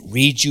and it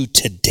reads you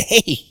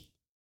today.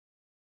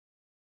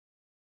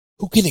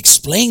 Who can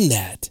explain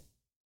that?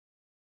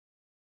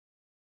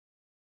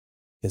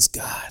 Because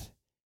God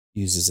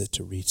uses it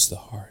to reach the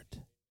heart.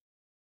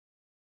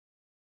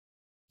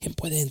 ¿Quién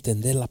puede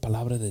entender la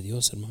palabra de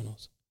Dios,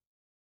 hermanos?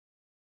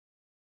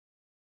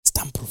 Es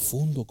tan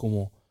profundo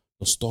como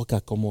nos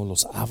toca, como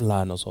nos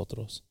habla a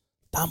nosotros.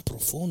 Tan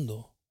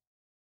profundo.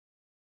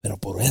 Pero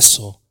por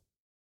eso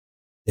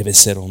debe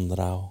ser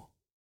honrado.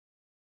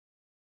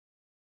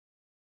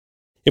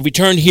 If we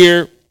turn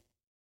here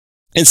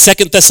in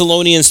 2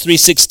 Thessalonians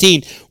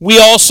 3:16, we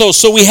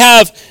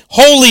have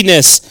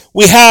holiness,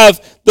 we have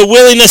the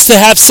willingness to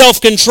have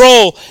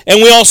self-control,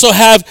 and we also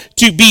have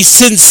to be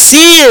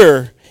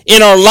sincere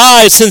in our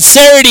lives.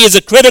 Sincerity is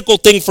a critical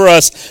thing for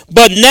us,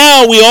 but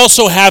now we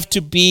also have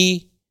to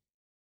be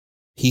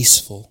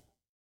peaceful.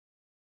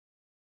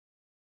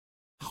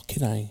 How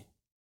can I?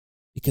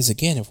 Because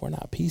again, if we're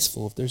not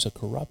peaceful, if there's a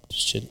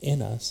corruption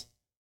in us,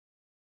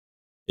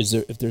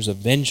 if there's a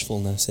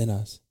vengefulness in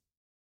us,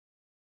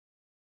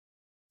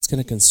 it's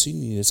going to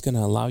consume you. It's going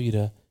to allow you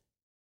to.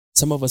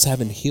 Some of us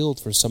haven't healed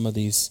for some of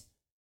these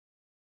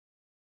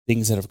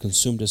things that have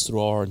consumed us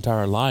through our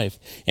entire life.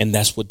 And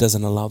that's what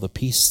doesn't allow the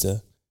peace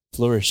to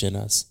flourish in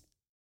us.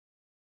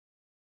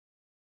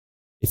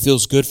 It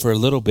feels good for a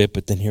little bit,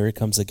 but then here it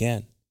comes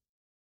again.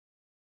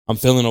 I'm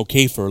feeling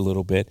okay for a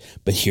little bit,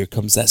 but here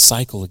comes that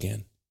cycle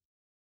again.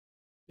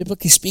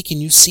 Biblically speaking,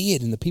 you see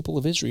it in the people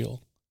of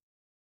Israel.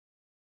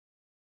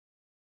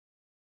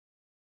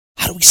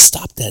 How do we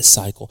stop that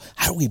cycle?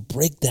 How do we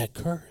break that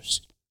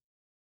curse?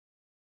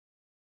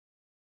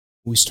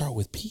 We start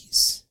with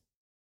peace.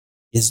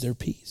 Is there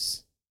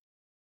peace?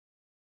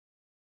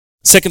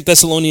 2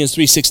 Thessalonians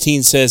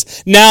 3:16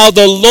 says, now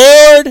the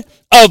Lord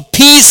of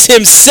peace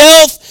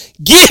himself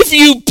give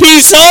you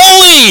peace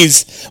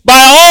always, by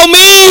all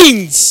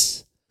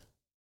means.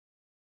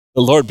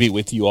 The Lord be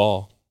with you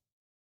all.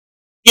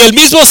 Y el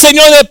mismo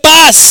Señor de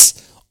paz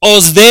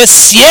os dé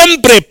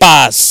siempre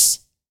paz.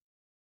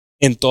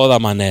 En toda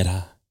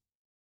manera,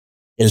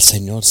 el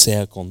Señor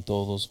sea con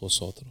todos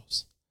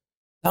vosotros.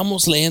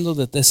 Estamos leyendo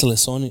de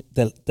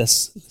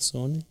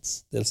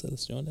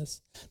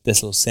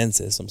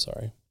Tesalonicenses, I'm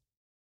sorry.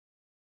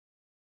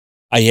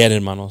 Ayer,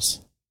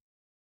 hermanos,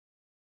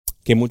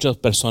 que muchas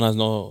personas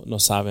no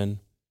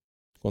saben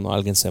cuando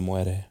alguien se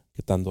muere,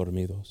 que están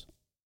dormidos.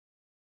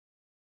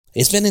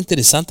 Es bien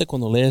interesante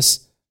cuando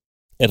lees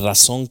el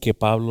razón que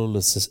Pablo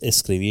les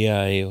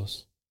escribía a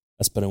ellos,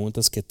 las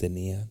preguntas que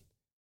tenían.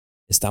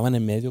 Estaban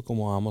en medio,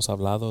 como hemos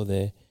hablado,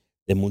 de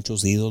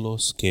muchos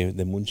ídolos,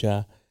 de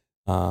mucha,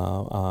 I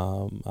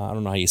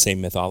don't know how you say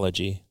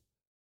mythology.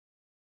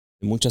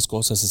 Muchas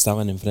cosas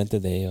estaban enfrente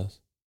de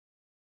ellos.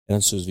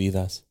 Eran sus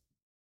vidas.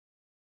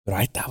 Pero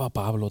ahí estaba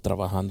Pablo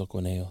trabajando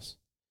con ellos.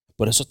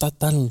 Por eso está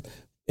tan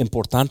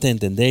importante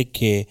entender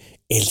que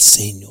el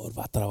Señor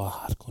va a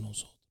trabajar con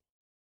nosotros.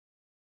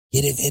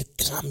 Quiere ver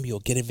cambio,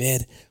 quiere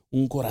ver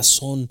un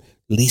corazón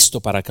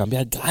listo para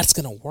cambiar. God's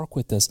going to work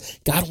with us.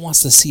 God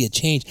wants to see a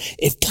change.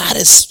 If God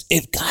has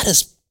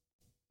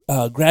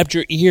grabbed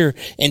your ear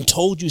and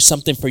told you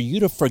something, for you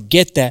to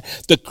forget that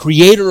the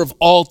creator of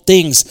all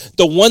things,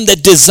 the one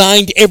that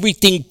designed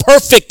everything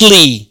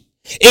perfectly,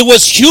 it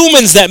was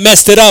humans that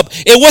messed it up.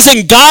 It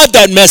wasn't God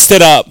that messed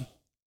it up.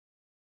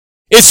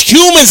 It's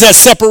humans that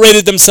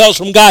separated themselves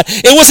from God.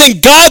 It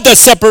wasn't God that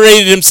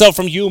separated himself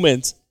from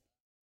humans.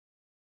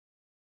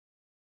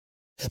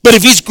 But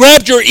if he's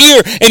grabbed your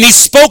ear and he's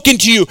spoken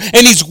to you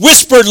and he's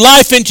whispered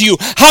life into you,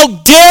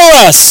 how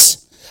dare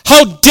us?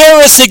 How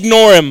dare us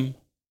ignore him?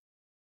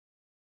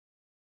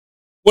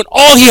 When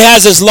all he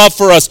has is love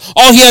for us,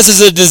 all he has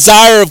is a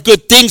desire of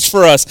good things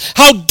for us.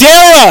 How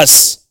dare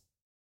us?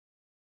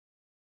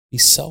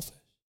 He's selfish.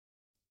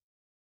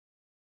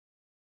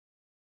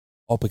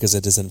 All because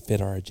it doesn't fit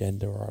our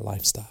agenda or our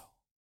lifestyle.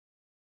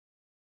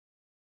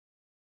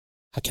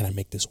 How can I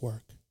make this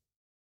work?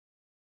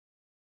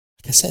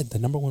 Like I said, the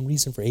number one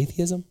reason for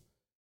atheism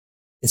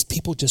is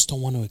people just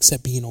don't want to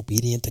accept being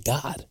obedient to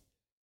God.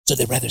 So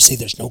they'd rather say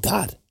there's no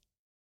God.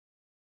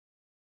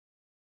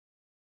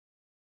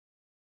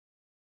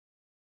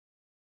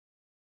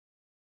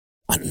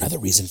 Another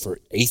reason for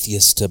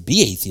atheists to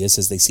be atheists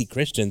is they see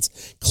Christians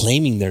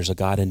claiming there's a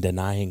God and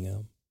denying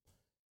him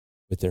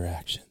with their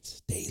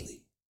actions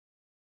daily.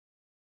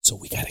 So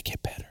we got to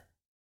get better.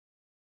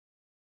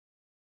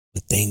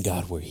 But thank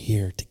God we're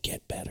here to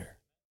get better.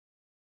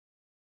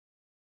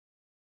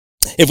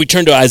 If we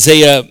turn to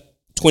Isaiah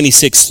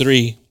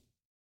 26:3,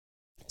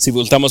 si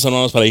voltamos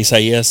hermanos para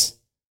Isaías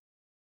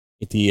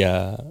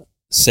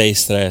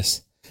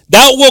 26:3,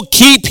 thou wilt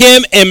keep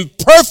him in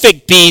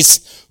perfect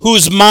peace,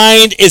 whose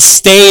mind is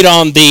stayed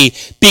on thee,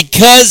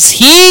 because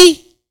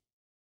he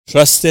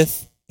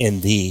trusteth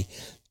in thee.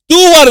 Tú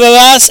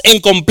guardarás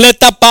en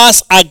completa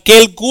paz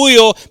aquel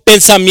cuyo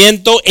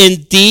pensamiento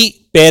en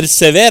ti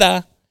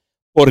persevera,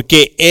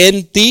 porque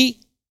en ti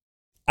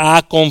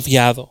ha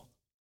confiado.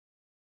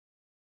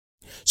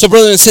 So,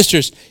 brothers and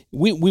sisters,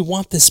 we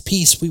want this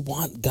peace. We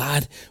want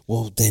God.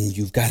 Well, then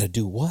you've got to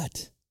do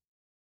what?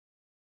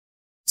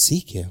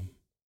 Seek him.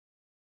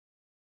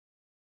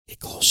 Get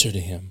closer to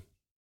him.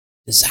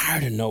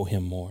 Desire to know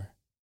him more.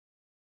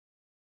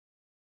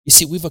 You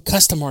see, we've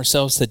accustomed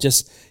ourselves to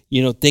just,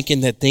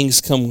 thinking that things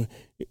come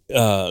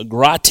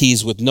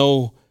gratis with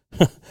no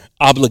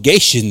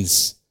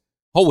obligations.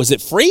 Oh, is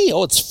it free?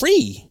 Oh, it's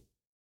free.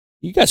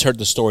 You guys heard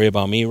the story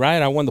about me,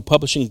 right? I won the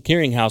Publishing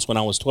Clearinghouse when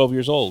I was 12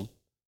 years old.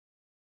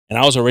 And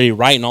I was already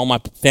writing all my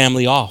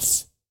family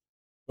off.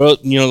 Well,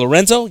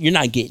 Lorenzo, you're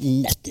not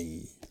getting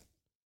nothing.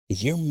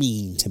 You're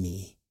mean to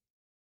me.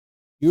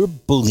 You're a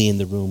bully in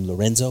the room,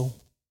 Lorenzo.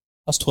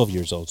 I was 12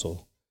 years old,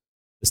 so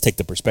let's take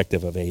the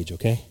perspective of age,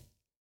 okay?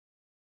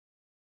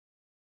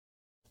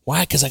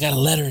 Why? Because I got a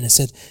letter and it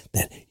said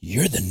that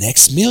you're the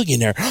next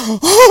millionaire.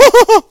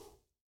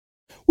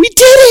 We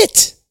did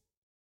it!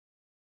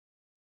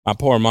 My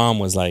poor mom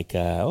was like,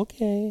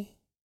 okay.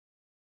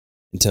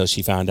 Until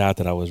she found out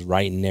that I was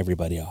writing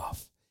everybody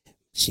off.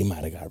 She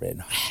might have got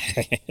written off.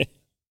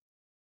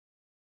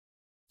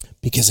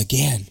 Because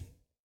again,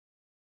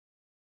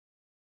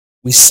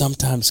 we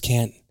sometimes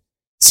can't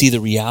see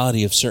the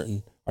reality of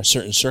certain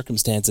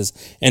circumstances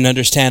and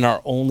understand our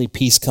only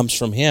peace comes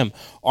from him.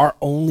 Our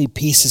only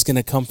peace is going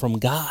to come from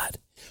God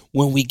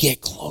when we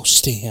get close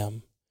to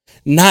him.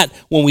 Not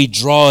when we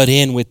draw it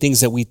in with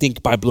things that we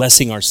think by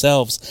blessing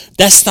ourselves.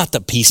 That's not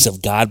the peace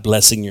of God,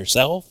 blessing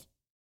yourself.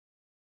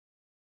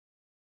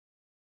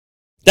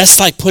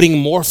 That's like putting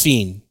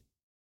morphine.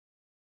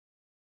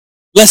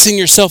 Blessing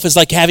yourself is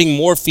like having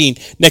morphine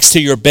next to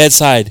your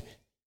bedside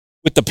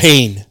with the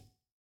pain.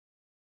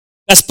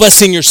 That's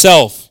blessing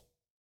yourself.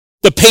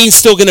 The pain's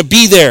still going to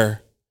be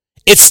there.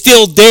 It's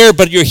still there,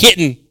 but you're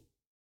hitting.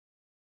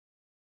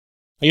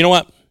 You know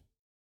what?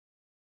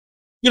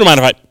 You don't mind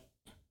if I...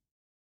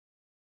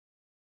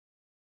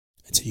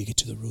 Until you get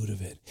to the root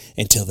of it.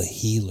 Until the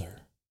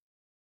healer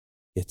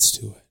gets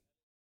to it.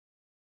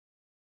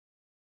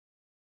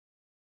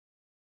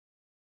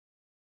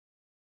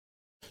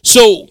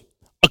 So,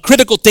 a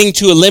critical thing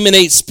to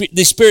eliminate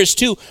the spirits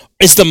too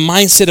is the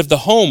mindset of the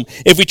home.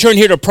 If we turn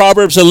here to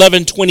Proverbs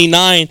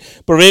 11:29,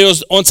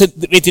 Proverbios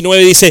 11:29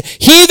 dice,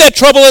 he that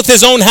troubleth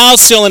his own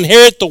house shall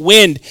inherit the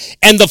wind,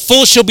 and the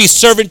fool shall be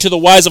servant to the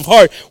wise of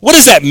heart. What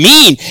does that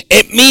mean?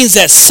 It means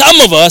that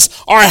some of us,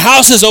 our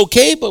house is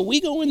okay, but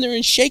we go in there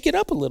and shake it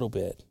up a little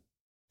bit.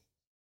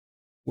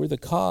 We're the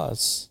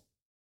cause.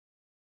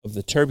 of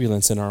the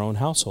turbulence in our own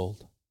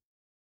household.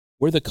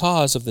 We're the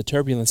cause of the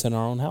turbulence in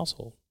our own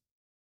household.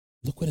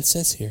 Look what it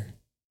says here.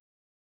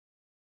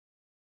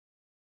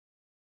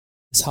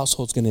 This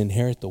household's going to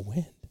inherit the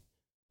wind.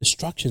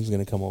 Destruction's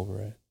going to come over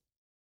it.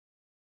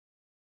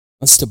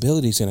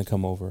 Instability is going to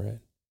come over it.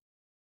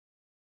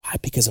 Why?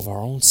 Because of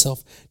our own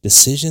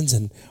self-decisions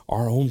and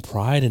our own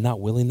pride and not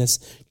willingness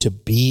to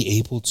be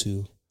able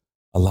to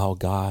allow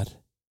God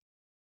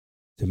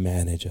to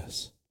manage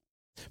us.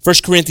 1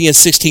 Corinthians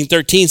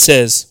 16:13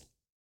 says,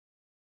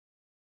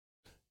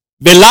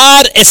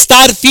 Velar,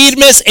 estar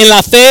firmes en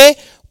la fe,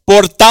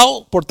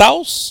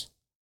 portaos,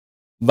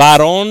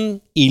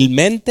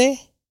 varonilmente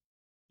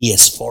y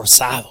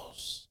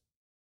esforzados.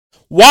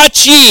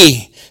 Watch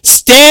ye,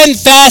 stand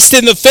fast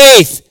in the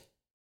faith.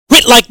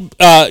 Quit like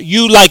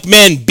you like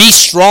men, be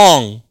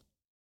strong.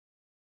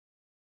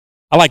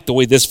 I like the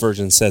way this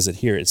version says it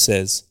here. It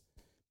says,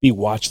 be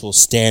watchful,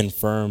 stand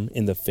firm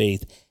in the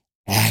faith,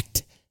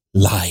 act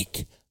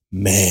like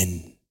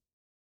men,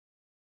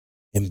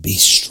 and be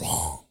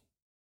strong.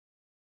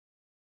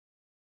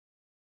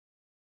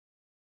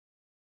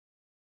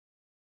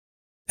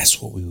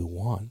 That's what we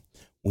want.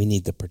 We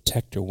need the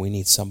protector. We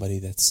need somebody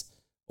that's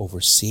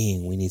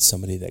overseeing. We need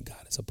somebody that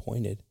God has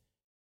appointed.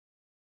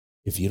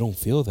 If you don't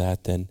feel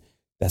that, then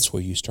that's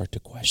where you start to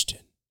question.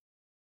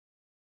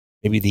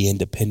 Maybe the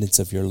independence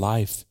of your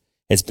life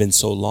has been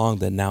so long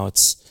that now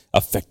it's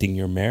affecting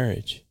your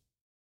marriage.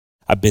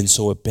 I've been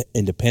so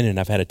independent.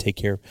 I've had to take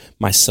care of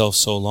myself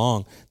so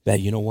long that,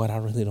 you know what? I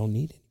really don't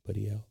need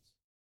anybody else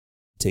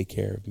to take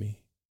care of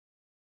me.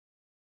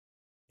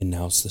 And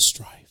now it's the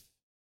strife.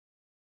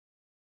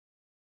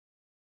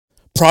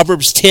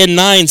 Proverbs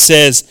 10:9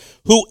 says,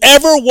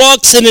 whoever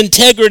walks in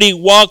integrity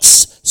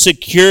walks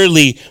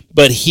securely,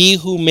 but he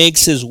who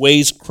makes his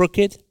ways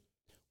crooked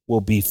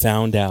will be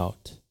found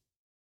out.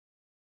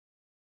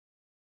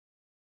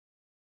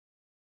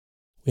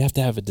 We have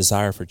to have a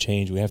desire for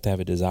change. We have to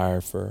have a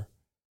desire for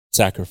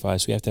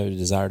sacrifice. We have to have a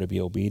desire to be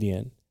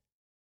obedient.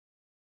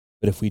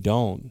 But if we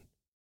don't,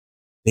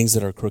 things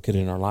that are crooked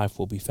in our life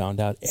will be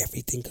found out.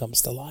 Everything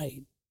comes to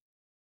light.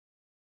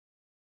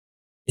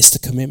 It's the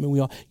commitment we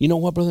all. You know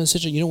what, brother and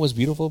sister? You know what's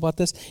beautiful about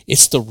this?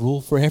 It's the rule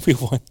for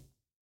everyone.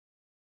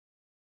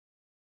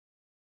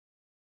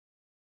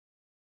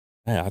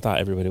 I thought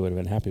everybody would have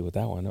been happy with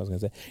that one. I was going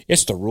to say,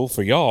 it's the rule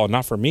for y'all,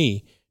 not for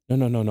me.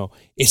 No.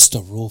 It's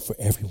the rule for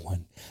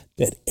everyone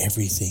that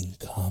everything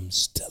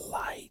comes to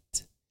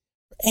light.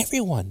 For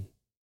everyone,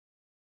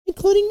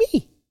 including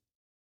me.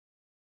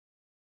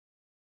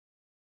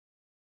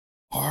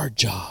 Our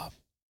job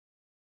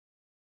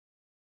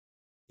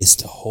is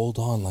to hold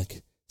on,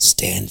 like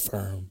stand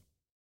firm.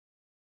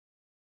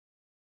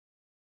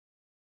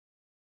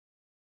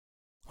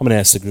 I'm going to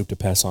ask the group to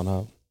pass on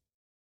up.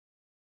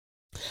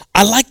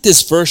 I like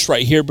this verse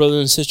right here, brothers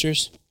and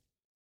sisters.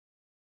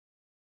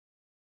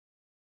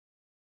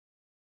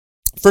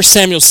 1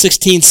 Samuel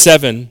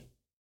 16:7.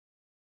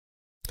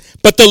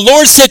 But the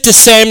Lord said to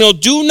Samuel,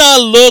 do not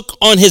look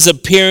on his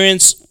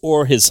appearance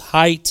or his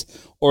height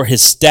or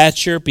his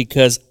stature,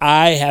 because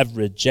I have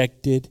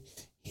rejected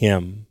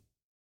him.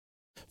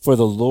 For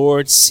the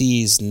Lord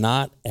sees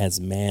not as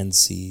man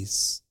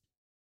sees.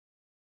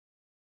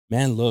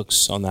 Man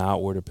looks on the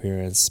outward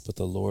appearance, but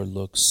the Lord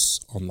looks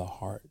on the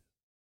heart.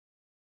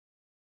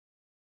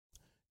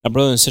 Now,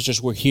 brothers and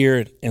sisters, we're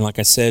here, and like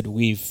I said,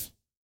 we've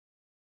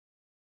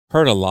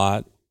heard a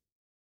lot,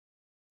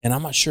 and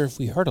I'm not sure if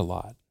we heard a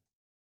lot.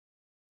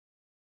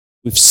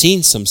 We've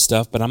seen some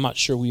stuff, but I'm not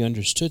sure we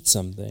understood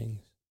some things.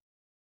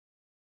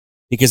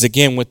 Because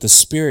again, with the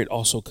Spirit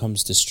also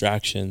comes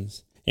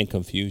distractions and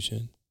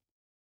confusion.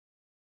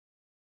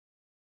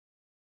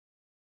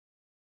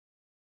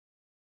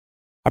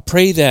 I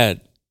pray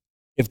that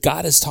if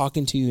God is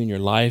talking to you in your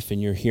life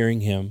and you're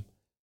hearing him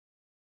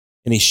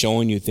and he's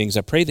showing you things,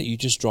 I pray that you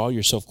just draw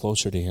yourself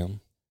closer to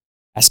him.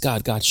 Ask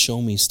God, God,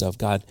 show me stuff.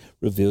 God,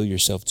 reveal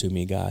yourself to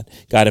me, God.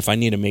 God, if I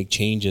need to make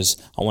changes,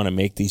 I want to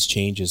make these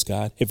changes,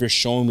 God. If you're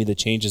showing me the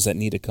changes that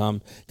need to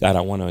come, God,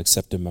 I want to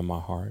accept them in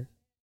my heart.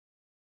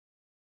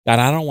 God,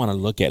 I don't want to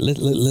look at,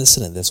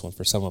 listen to this one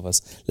for some of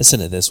us. Listen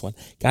to this one.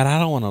 God, I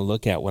don't want to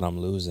look at what I'm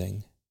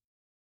losing.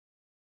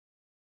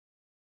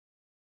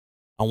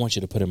 I want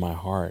you to put in my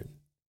heart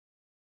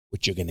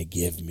what you're going to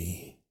give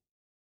me.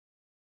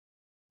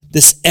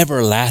 This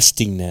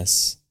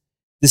everlastingness,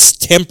 this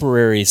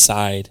temporary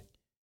side,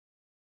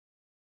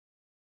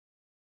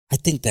 I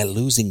think that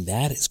losing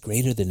that is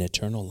greater than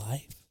eternal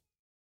life.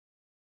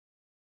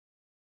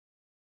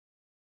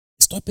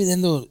 Estoy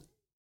pidiendo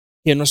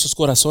que en nuestros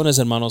corazones,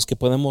 hermanos, que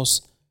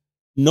podemos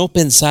no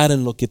pensar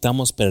en lo que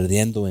estamos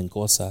perdiendo en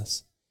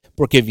cosas.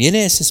 Porque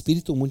viene ese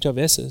espíritu muchas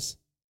veces.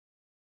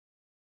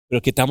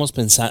 Pero que estamos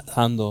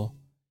pensando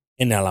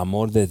en el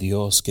amor de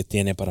Dios que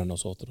tiene para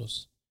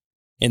nosotros.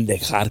 En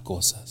dejar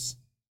cosas.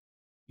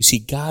 You see,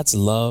 God's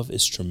love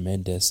is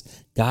tremendous.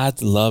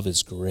 God's love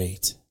is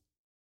great.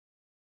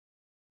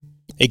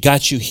 It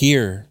got you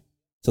here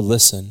to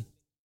listen.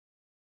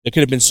 There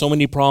could have been so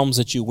many problems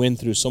that you went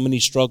through, so many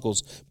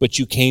struggles, but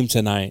you came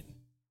tonight.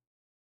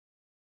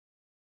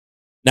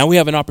 Now we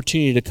have an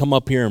opportunity to come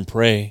up here and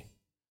pray.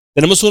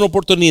 Tenemos una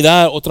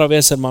oportunidad otra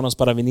vez, hermanos,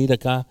 para venir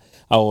acá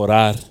a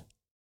orar.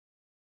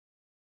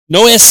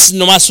 No es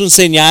nomás un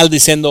señal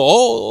diciendo,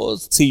 oh,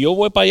 si yo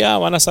voy para allá,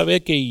 van a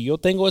saber que yo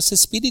tengo ese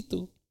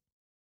espíritu.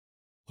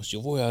 Pues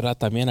yo voy a orar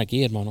también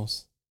aquí,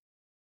 hermanos.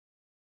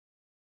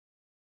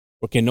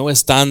 Porque no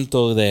es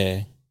tanto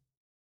de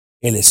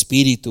el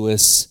espíritu,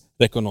 es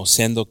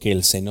reconociendo que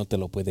el Señor te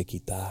lo puede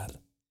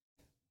quitar.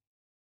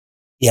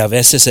 Y a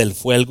veces el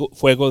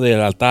fuego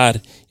del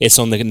altar es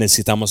donde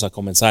necesitamos a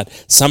comenzar.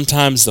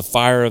 Sometimes the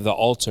fire of the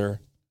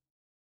altar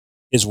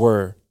is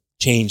where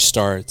change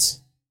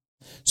starts.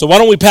 So why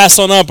don't we pass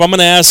on up? I'm going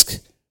to ask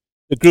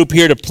the group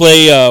here to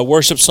play a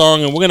worship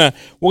song, and we're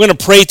going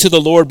to pray to the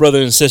Lord,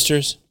 brothers and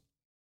sisters.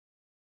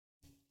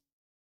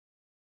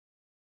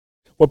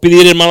 Voy a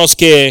pedir, hermanos,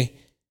 que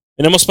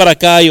venimos para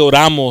acá y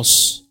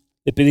oramos.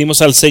 Le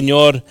pedimos al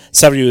Señor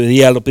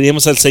sabiduría. Le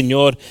pedimos al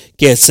Señor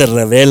que se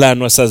revela en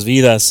nuestras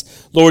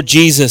vidas. Lord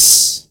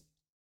Jesus,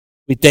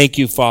 we thank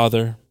you,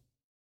 Father.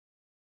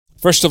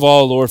 First of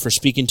all, Lord, for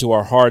speaking to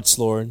our hearts,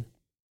 Lord.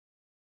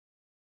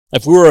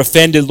 If we were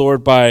offended,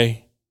 Lord,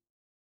 by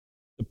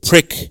the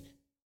prick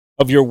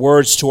of your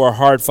words to our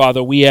heart,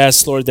 Father, we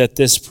ask, Lord, that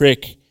this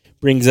prick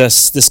brings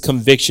us, this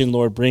conviction,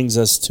 Lord, brings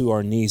us to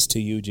our knees to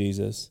you,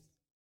 Jesus.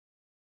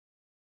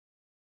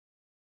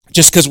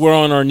 Just because we're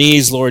on our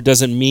knees, Lord,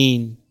 doesn't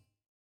mean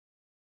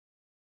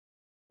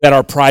that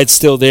our pride's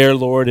still there,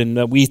 Lord, and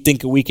that we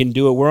think we can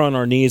do it. We're on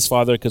our knees,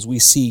 Father, because we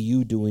see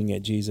you doing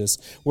it, Jesus.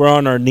 We're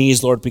on our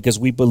knees, Lord, because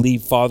we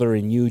believe, Father,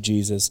 in you,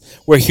 Jesus.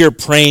 We're here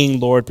praying,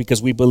 Lord,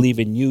 because we believe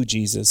in you,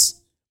 Jesus.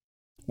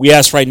 We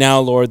ask right now,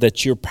 Lord,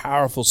 that your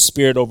powerful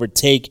Spirit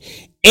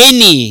overtake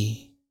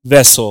any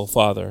vessel,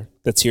 Father,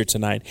 that's here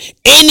tonight.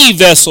 Any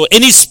vessel,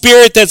 any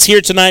spirit that's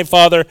here tonight,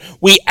 Father,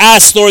 we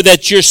ask, Lord,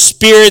 that your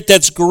Spirit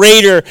that's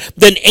greater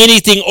than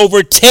anything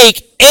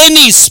overtake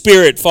any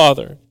spirit,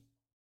 Father.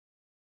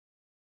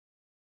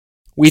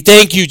 We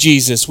thank you,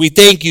 Jesus. We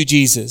thank you,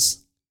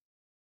 Jesus,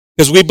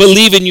 because we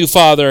believe in you,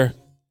 Father.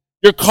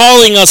 You're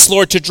calling us,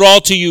 Lord, to draw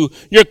to you.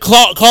 You're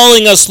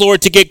calling us,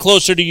 Lord, to get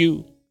closer to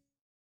you.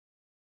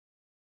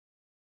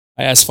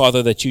 I ask,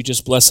 Father, that you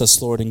just bless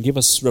us, Lord, and give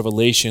us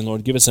revelation,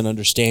 Lord. Give us an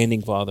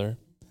understanding, Father,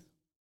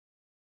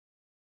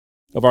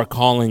 of our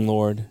calling,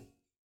 Lord.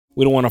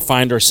 We don't want to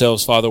find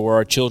ourselves, Father, where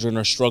our children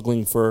are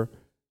struggling for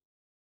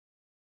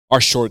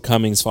our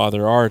shortcomings,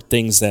 Father, our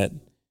things that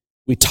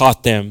we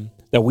taught them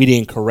that we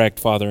didn't correct,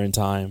 Father, in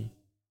time.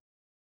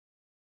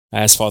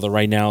 I ask, Father,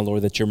 right now,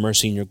 Lord, that your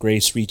mercy and your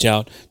grace reach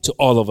out to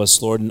all of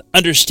us, Lord, and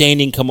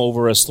understanding come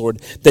over us, Lord,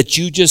 that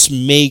you just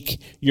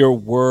make your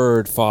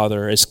word,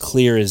 Father, as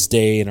clear as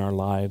day in our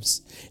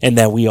lives, and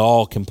that we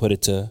all can put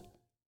it to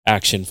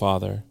action,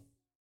 Father.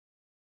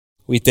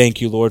 We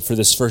thank you, Lord, for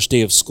this first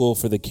day of school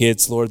for the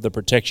kids, Lord, the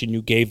protection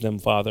you gave them,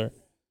 Father,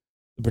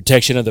 the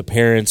protection of the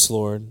parents,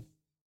 Lord.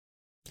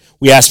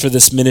 We ask for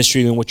this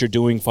ministry and what you're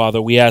doing,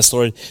 Father. We ask,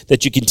 Lord,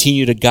 that you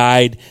continue to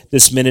guide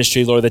this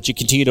ministry, Lord, that you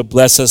continue to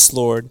bless us,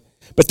 Lord,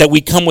 but that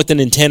we come with an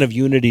intent of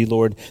unity,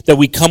 Lord, that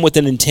we come with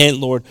an intent,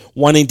 Lord,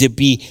 wanting to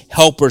be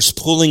helpers,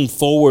 pulling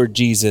forward,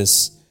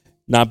 Jesus,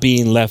 not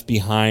being left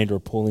behind or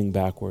pulling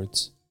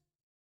backwards.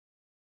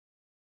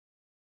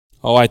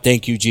 Oh, I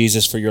thank you,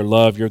 Jesus, for your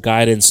love, your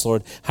guidance,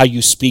 Lord, how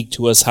you speak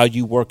to us, how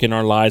you work in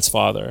our lives,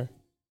 Father.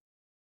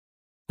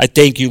 I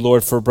thank you,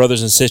 Lord, for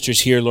brothers and sisters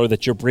here, Lord,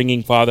 that you're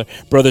bringing, Father,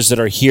 brothers that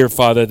are here,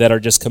 Father, that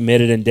are just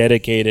committed and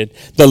dedicated,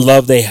 the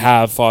love they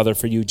have, Father,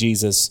 for you,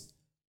 Jesus.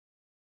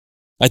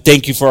 I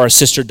thank you for our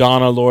sister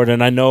Donna, Lord,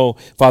 and I know,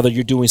 Father,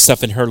 you're doing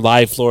stuff in her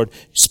life, Lord.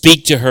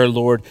 Speak to her,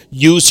 Lord.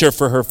 Use her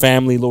for her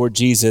family, Lord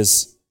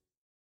Jesus.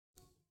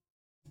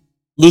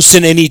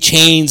 Loosen any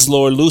chains,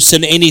 Lord.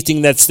 Loosen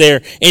anything that's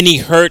there, any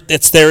hurt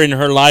that's there in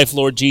her life,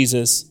 Lord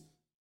Jesus.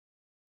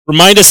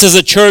 Remind us as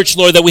a church,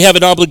 Lord, that we have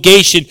an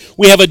obligation.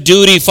 We have a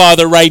duty,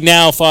 Father, right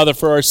now, Father,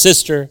 for our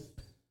sister.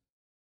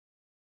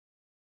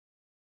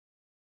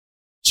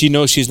 She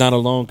knows she's not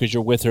alone because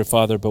you're with her,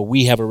 Father, but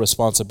we have a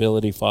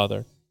responsibility,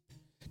 Father.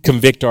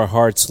 Convict our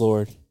hearts,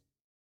 Lord.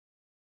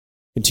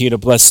 Continue to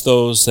bless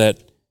those that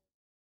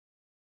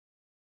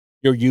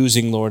you're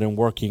using, Lord, and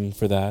working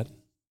for that.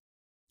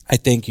 I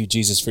thank you,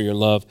 Jesus, for your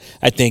love.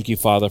 I thank you,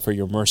 Father, for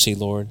your mercy,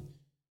 Lord.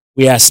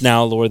 We ask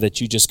now, Lord,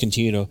 that you just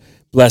continue to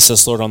bless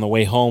us, Lord, on the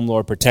way home,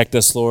 Lord. Protect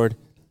us, Lord.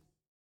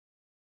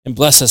 And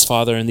bless us,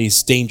 Father, in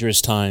these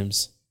dangerous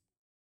times.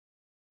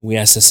 We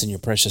ask this in your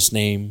precious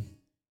name.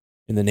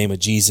 In the name of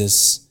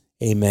Jesus,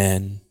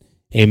 amen.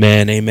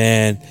 Amen,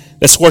 amen.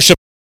 Let's worship.